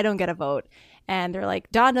like, I don't get a vote. And they're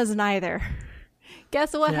like, Don doesn't either.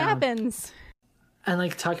 Guess what happens? And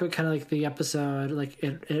like talk about kind of like the episode, like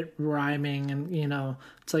it rhyming, and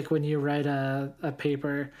it's like when you write a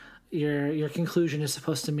paper, your conclusion is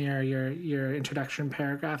supposed to mirror your introduction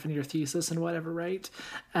paragraph and your thesis and whatever, right?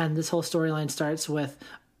 And this whole storyline starts with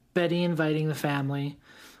Betty inviting the family,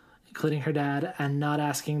 including her dad, and not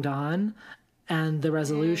asking Don, and the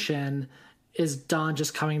resolution is Don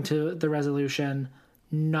just coming to the resolution,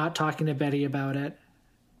 not talking to Betty about it,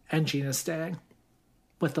 and Gina's staying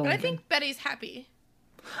with the Lincoln. I think Betty's happy.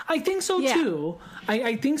 I think so too.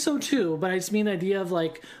 I think so too. But I just mean the idea of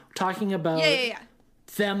like talking about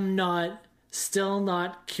them still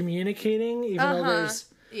not communicating, even though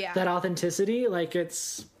there's that authenticity. Like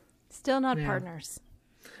it's still not partners.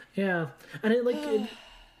 Yeah, and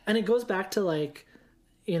it goes back to like,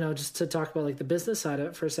 just to talk about like the business side of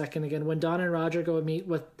it for a second again. When Don and Roger go and meet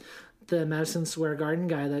with the Madison Square Garden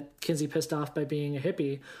guy that Kinsey pissed off by being a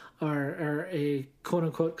hippie, or a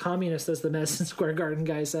quote-unquote communist, as the Madison Square Garden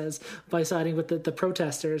guy says, by siding with the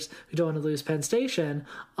protesters who don't want to lose Penn Station.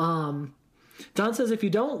 Don says, if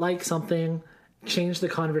you don't like something, change the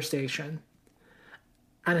conversation.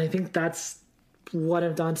 And I think that's one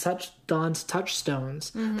of Don's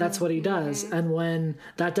touchstones. That's what he does. And when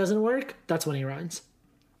that doesn't work, that's when he runs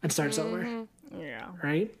and starts over. Yeah.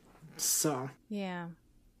 Right? So. Yeah.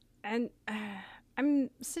 And I'm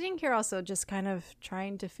sitting here also just kind of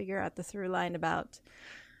trying to figure out the through line about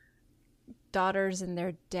daughters and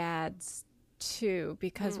their dads too,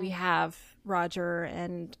 because we have Roger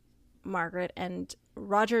and Margaret, and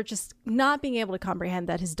Roger just not being able to comprehend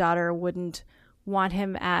that his daughter wouldn't want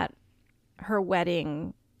him at her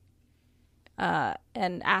wedding,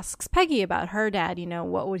 and asks Peggy about her dad,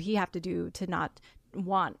 what would he have to do to not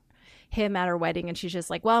want him at her wedding? And she's just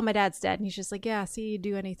like, well, my dad's dead. And he's just like, yeah, see, you'd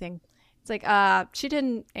do anything. It's like, she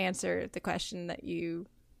didn't answer the question that you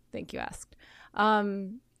think you asked.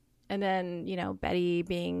 And then, Betty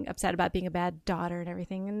being upset about being a bad daughter and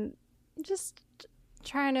everything, and just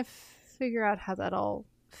trying to figure out how that all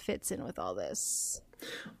fits in with all this.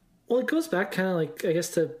 Well, it goes back kind of like, I guess,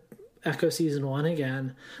 to Echo season 1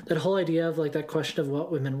 again. That whole idea of like that question of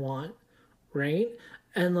what women want, right?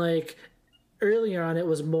 And like earlier on, it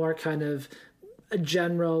was more kind of a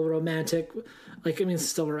general romantic, like, I mean,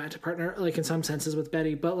 still romantic partner, like in some senses with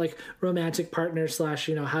Betty, but like romantic partner slash,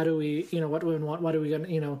 how do we, what women want, what are we going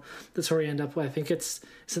to, the story end up with. I think is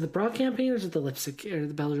it the Bra campaign or is it the lipstick or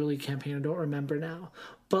the Bella Jolie campaign? I don't remember now,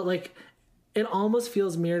 but like it almost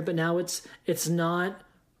feels mirrored, but now it's not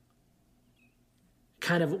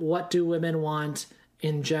kind of what do women want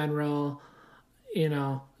in general,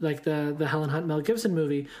 like the Helen Hunt Mel Gibson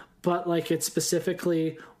movie, but like it's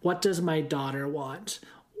specifically what does my daughter want?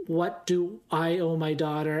 What do I owe my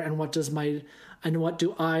daughter, and what do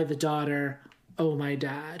I, the daughter, owe my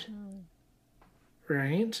dad?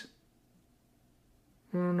 Right?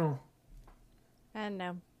 I don't know. I don't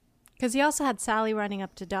know. Because he also had Sally running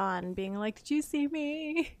up to Dawn being like, did you see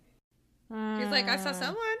me? He's like, I saw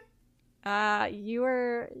someone. You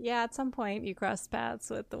were, at some point you crossed paths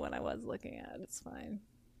with the one I was looking at. It's fine.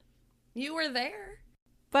 You were there.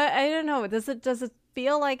 But I don't know. Does it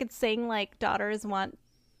feel like it's saying like daughters want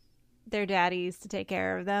their daddies to take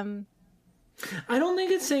care of them? I don't think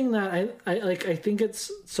it's saying that. I think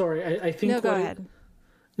it's, sorry. I think. No, go ahead.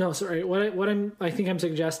 No, sorry. I think I'm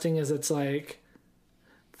suggesting is it's like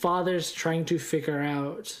fathers trying to figure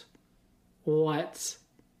out what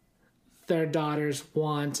their daughters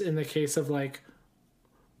want in the case of like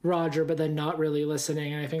Roger, but then not really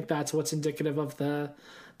listening. And I think that's what's indicative of the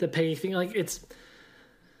Peggy thing. Like it's,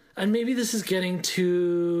 and maybe this is getting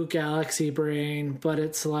too galaxy brain, but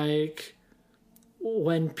it's like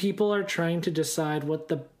when people are trying to decide what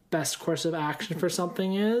the best course of action for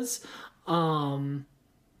something is,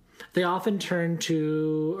 they often turn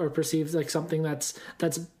to or perceive like something that's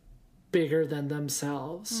bigger than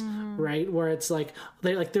themselves, right? Where it's like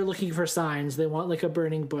they're looking for signs. They want like a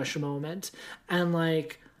burning bush moment. And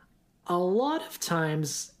like a lot of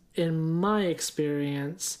times in my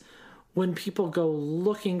experience, when people go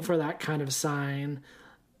looking for that kind of sign,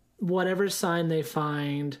 whatever sign they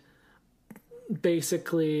find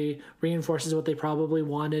basically reinforces what they probably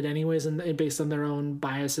wanted anyways, and based on their own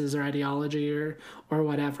biases or ideology or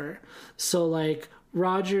whatever. So like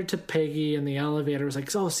Roger to Peggy in the elevator was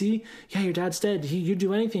like, oh, see, yeah, your dad's dead. You'd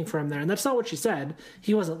do anything for him there. And that's not what she said.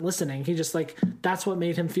 He wasn't listening. He just like, that's what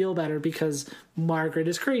made him feel better because Margaret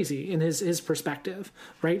is crazy in his perspective,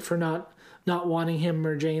 right? For not wanting him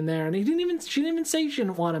or Jane there. And she didn't even say she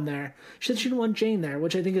didn't want him there. She said she didn't want Jane there,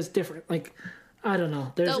 which I think is different. Like, I don't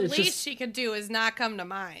know. The least she could do is not come to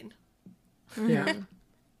mind. Yeah.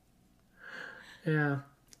 Yeah.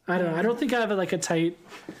 I don't know. I don't think I have a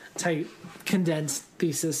tight condensed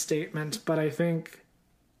thesis statement, but I think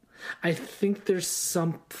there's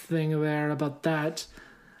something there about that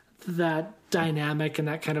dynamic and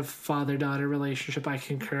that kind of father-daughter relationship. I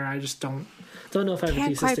concur. I just don't know if I have a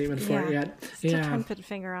thesis statement for it yet. Still trying to put a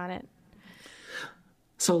finger on it.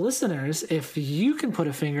 So listeners, if you can put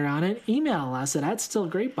a finger on it, email us at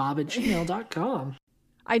stillgreatbob@gmail.com.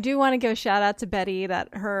 I do want to give a shout out to Betty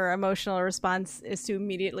that her emotional response is to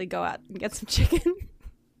immediately go out and get some chicken.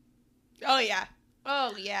 Oh, yeah.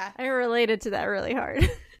 I related to that really hard.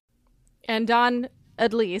 And Dawn,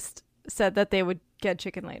 at least, said that they would get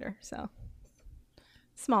chicken later. So,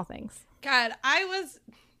 small things. God, I'm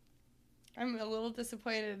a little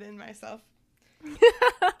disappointed in myself.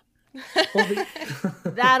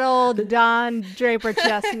 That old Don Draper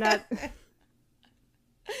chestnut.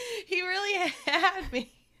 He really had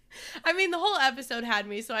me. I mean, the whole episode had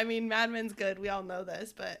me. So, I mean, Mad Men's good. We all know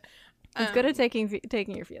this, but it's good at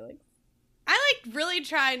taking your feelings. I really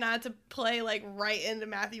try not to play right into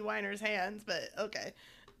Matthew Weiner's hands, but okay.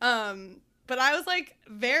 But I was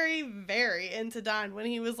very, very into Don when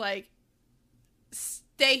he was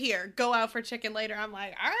stay here. Go out for chicken later. I'm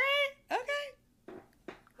like, all right, okay.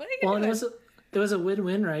 What are you doing? It was a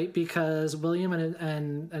win-win, right? Because William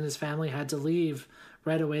and his family had to leave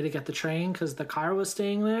right away to get the train because the car was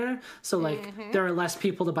staying there. So, like, there are less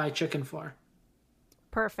people to buy chicken for.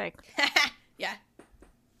 Perfect. Yeah.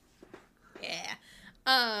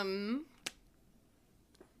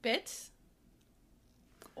 Bits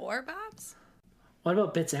or bobs? What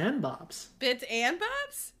about bits and bobs? Bits and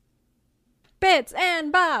bobs? Bits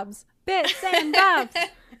and bobs. Bits and bobs.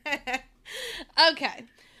 Okay.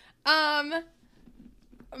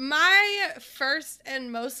 My first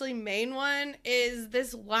and mostly main one is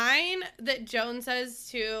this line that Joan says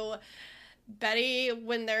to Betty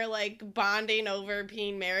when they're like bonding over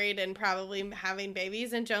being married and probably having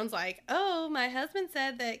babies, and Joan's like, oh, my husband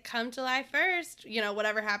said that come July 1st, you know,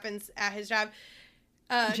 whatever happens at his job,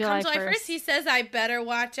 come July 1st, he says I better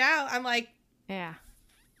watch out. I'm like, yeah,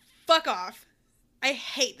 fuck off. I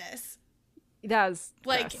hate this. He does.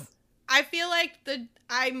 Like, gross. I feel like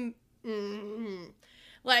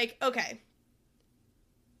like, okay.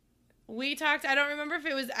 We talked, I don't remember if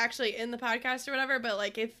it was actually in the podcast or whatever, but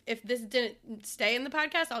like if this didn't stay in the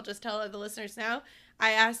podcast, I'll just tell the listeners now.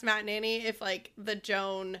 I asked Matt and Annie if like the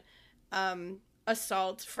Joan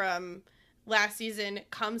assault from last season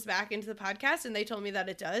comes back into the podcast, and they told me that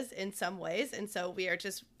it does in some ways, and so we are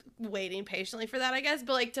just waiting patiently for that, I guess.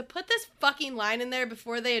 But like, to put this fucking line in there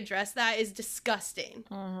before they address that is disgusting.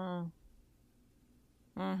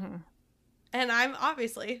 And I'm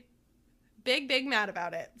obviously big mad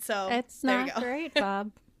about it. So it's there not you go. great,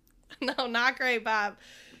 Bob. No, not great, Bob.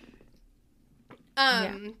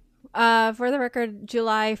 For the record,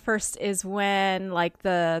 July 1st is when like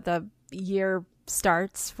the year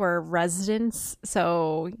starts for residents.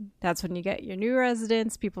 So that's when you get your new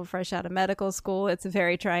residents, people fresh out of medical school. It's a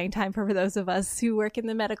very trying time for those of us who work in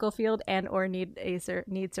the medical field and or need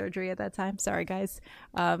surgery at that time. Sorry, guys.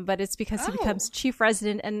 But it's because he becomes chief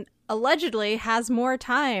resident and allegedly has more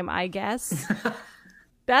time, I guess.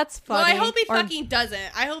 That's funny. Well, I hope he fucking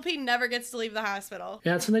doesn't. I hope he never gets to leave the hospital.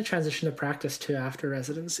 Yeah, that's when they transition to practice too after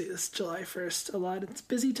residency. It's July 1st. A lot. It's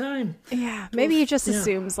busy time. Yeah, maybe he just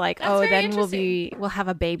assumes like, That's very then we'll have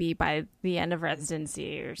a baby by the end of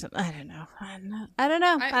residency or something. I don't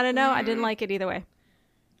know. I didn't like it either way.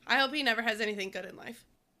 I hope he never has anything good in life.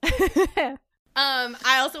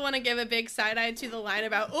 I also want to give a big side eye to the line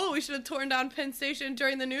about, oh, we should have torn down Penn Station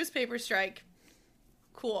during the newspaper strike.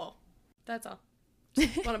 Cool. That's all.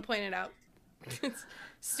 Just want to point it out.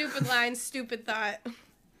 Stupid line, stupid thought.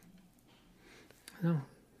 No.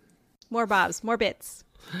 More bobs, more bits.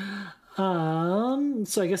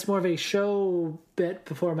 So I guess more of a show bit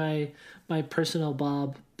before my personal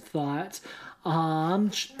Bob thought.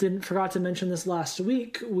 Forgot to mention this last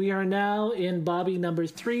week. We are now in Bobby number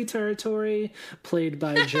 3 territory, played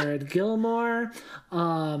by Jared Gilmore,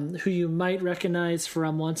 who you might recognize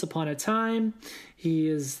from Once Upon a Time. He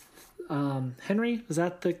is Henry, was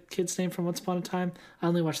that the kid's name from Once Upon a Time? I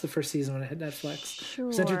only watched the first season when it hit Netflix. Sure. It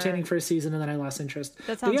was entertaining first season, and then I lost interest.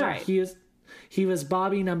 That sounds right. He was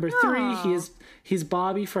Bobby number 3. He's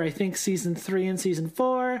Bobby for I think season 3 and season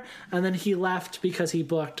 4, and then he left because he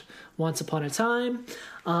booked Once Upon a Time.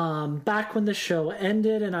 Back when the show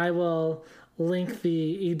ended, and I will link the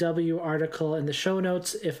EW article in the show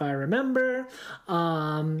notes if I remember.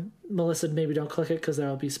 Melissa, maybe don't click it because there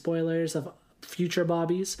will be spoilers of future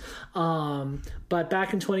Bobbies. But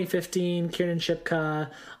back in 2015, Kiernan Shipka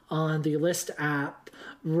on the List app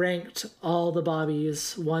ranked all the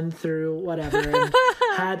Bobbies 1 through whatever,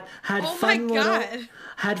 and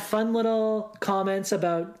had fun little comments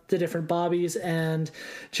about the different Bobbies. And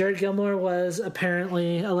Jared Gilmore was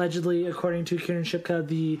allegedly, according to Kiernan Shipka,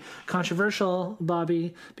 the controversial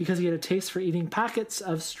Bobby because he had a taste for eating packets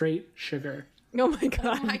of straight sugar. Oh my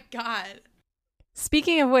god. Oh my god.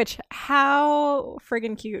 Speaking of which, how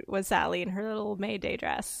friggin' cute was Sally in her little May Day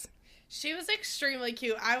dress? She was extremely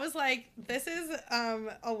cute. I was like, this is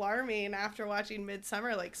alarming after watching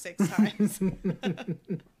Midsummer like 6 times.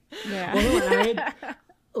 Yeah. Well,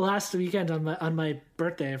 last weekend on my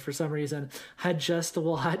birthday, for some reason, had just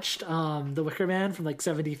watched The Wicker Man from like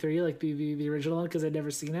 73, like the original one, because I'd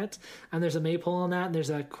never seen it. And there's a maypole on that, and there's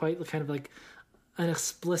a quite kind of like an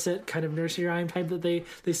explicit kind of nursery rhyme type that they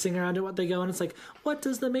sing around it what they go, and it's like, what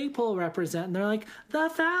does the maypole represent? And they're like, the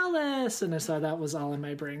phallus. And I saw that was all in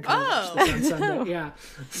my brain. On Sunday. Yeah.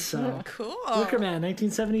 So cool. Wicker Man,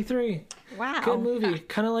 1973. Wow. Good movie.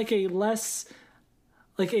 Kind of like a less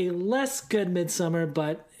good Midsummer,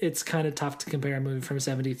 but it's kind of tough to compare a movie from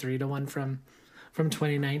 73 to one from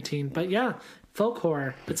 2019. But yeah, folk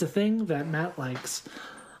horror. It's a thing that Matt likes.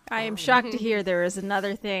 I am shocked to hear there is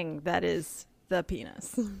another thing that is the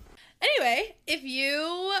penis. Anyway, if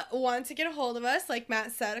you want to get a hold of us, like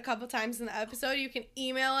Matt said a couple times in the episode, you can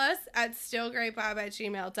email us at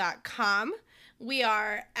stillgreatbob@gmail.com. We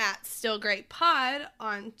are at stillgreatpod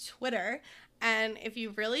on Twitter. And if you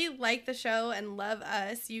really like the show and love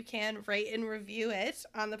us, you can rate and review it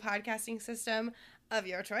on the podcasting system of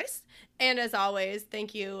your choice. And as always,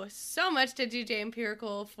 thank you so much to DJ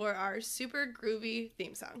Empirical for our super groovy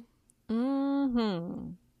theme song.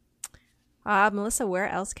 Mm-hmm. Melissa, where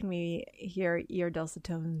else can we hear your dulcet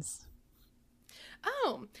tones?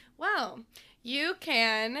 Oh, well, you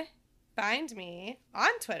can find me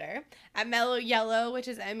on Twitter at Mellow Yellow, which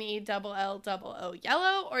is MELLOO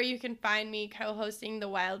Yellow, or you can find me co-hosting the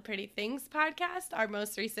Wild Pretty Things podcast. Our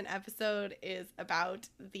most recent episode is about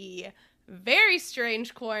the very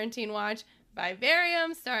strange quarantine watch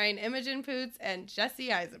Vivarium, starring Imogen Poots and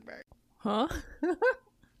Jesse Eisenberg. Huh?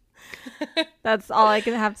 That's all I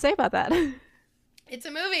can have to say about that. It's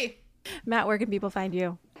a movie. Matt, where can people find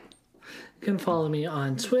you? You can follow me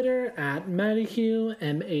on Twitter at Mattyhugh,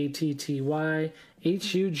 MATTYHUGH.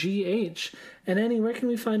 And Annie, where can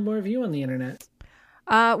we find more of you on the internet?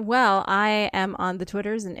 Well, I am on the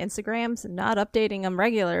Twitters and Instagrams, not updating them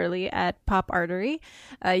regularly at Pop Artery.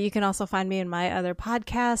 You can also find me in my other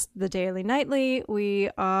podcast, The Daily Nightly. We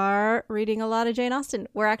are reading a lot of Jane Austen.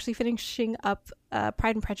 We're actually finishing up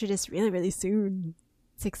Pride and Prejudice really, really soon.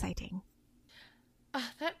 It's exciting. Oh,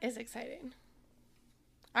 that is exciting.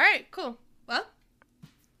 All right, cool. Well,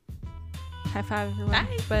 high five, everyone.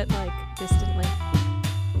 Bye. But like distantly.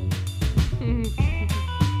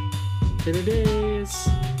 Later days.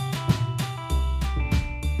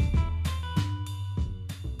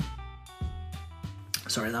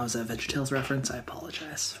 Sorry, that was a VeggieTales reference. I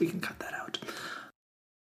apologize. We can cut that out.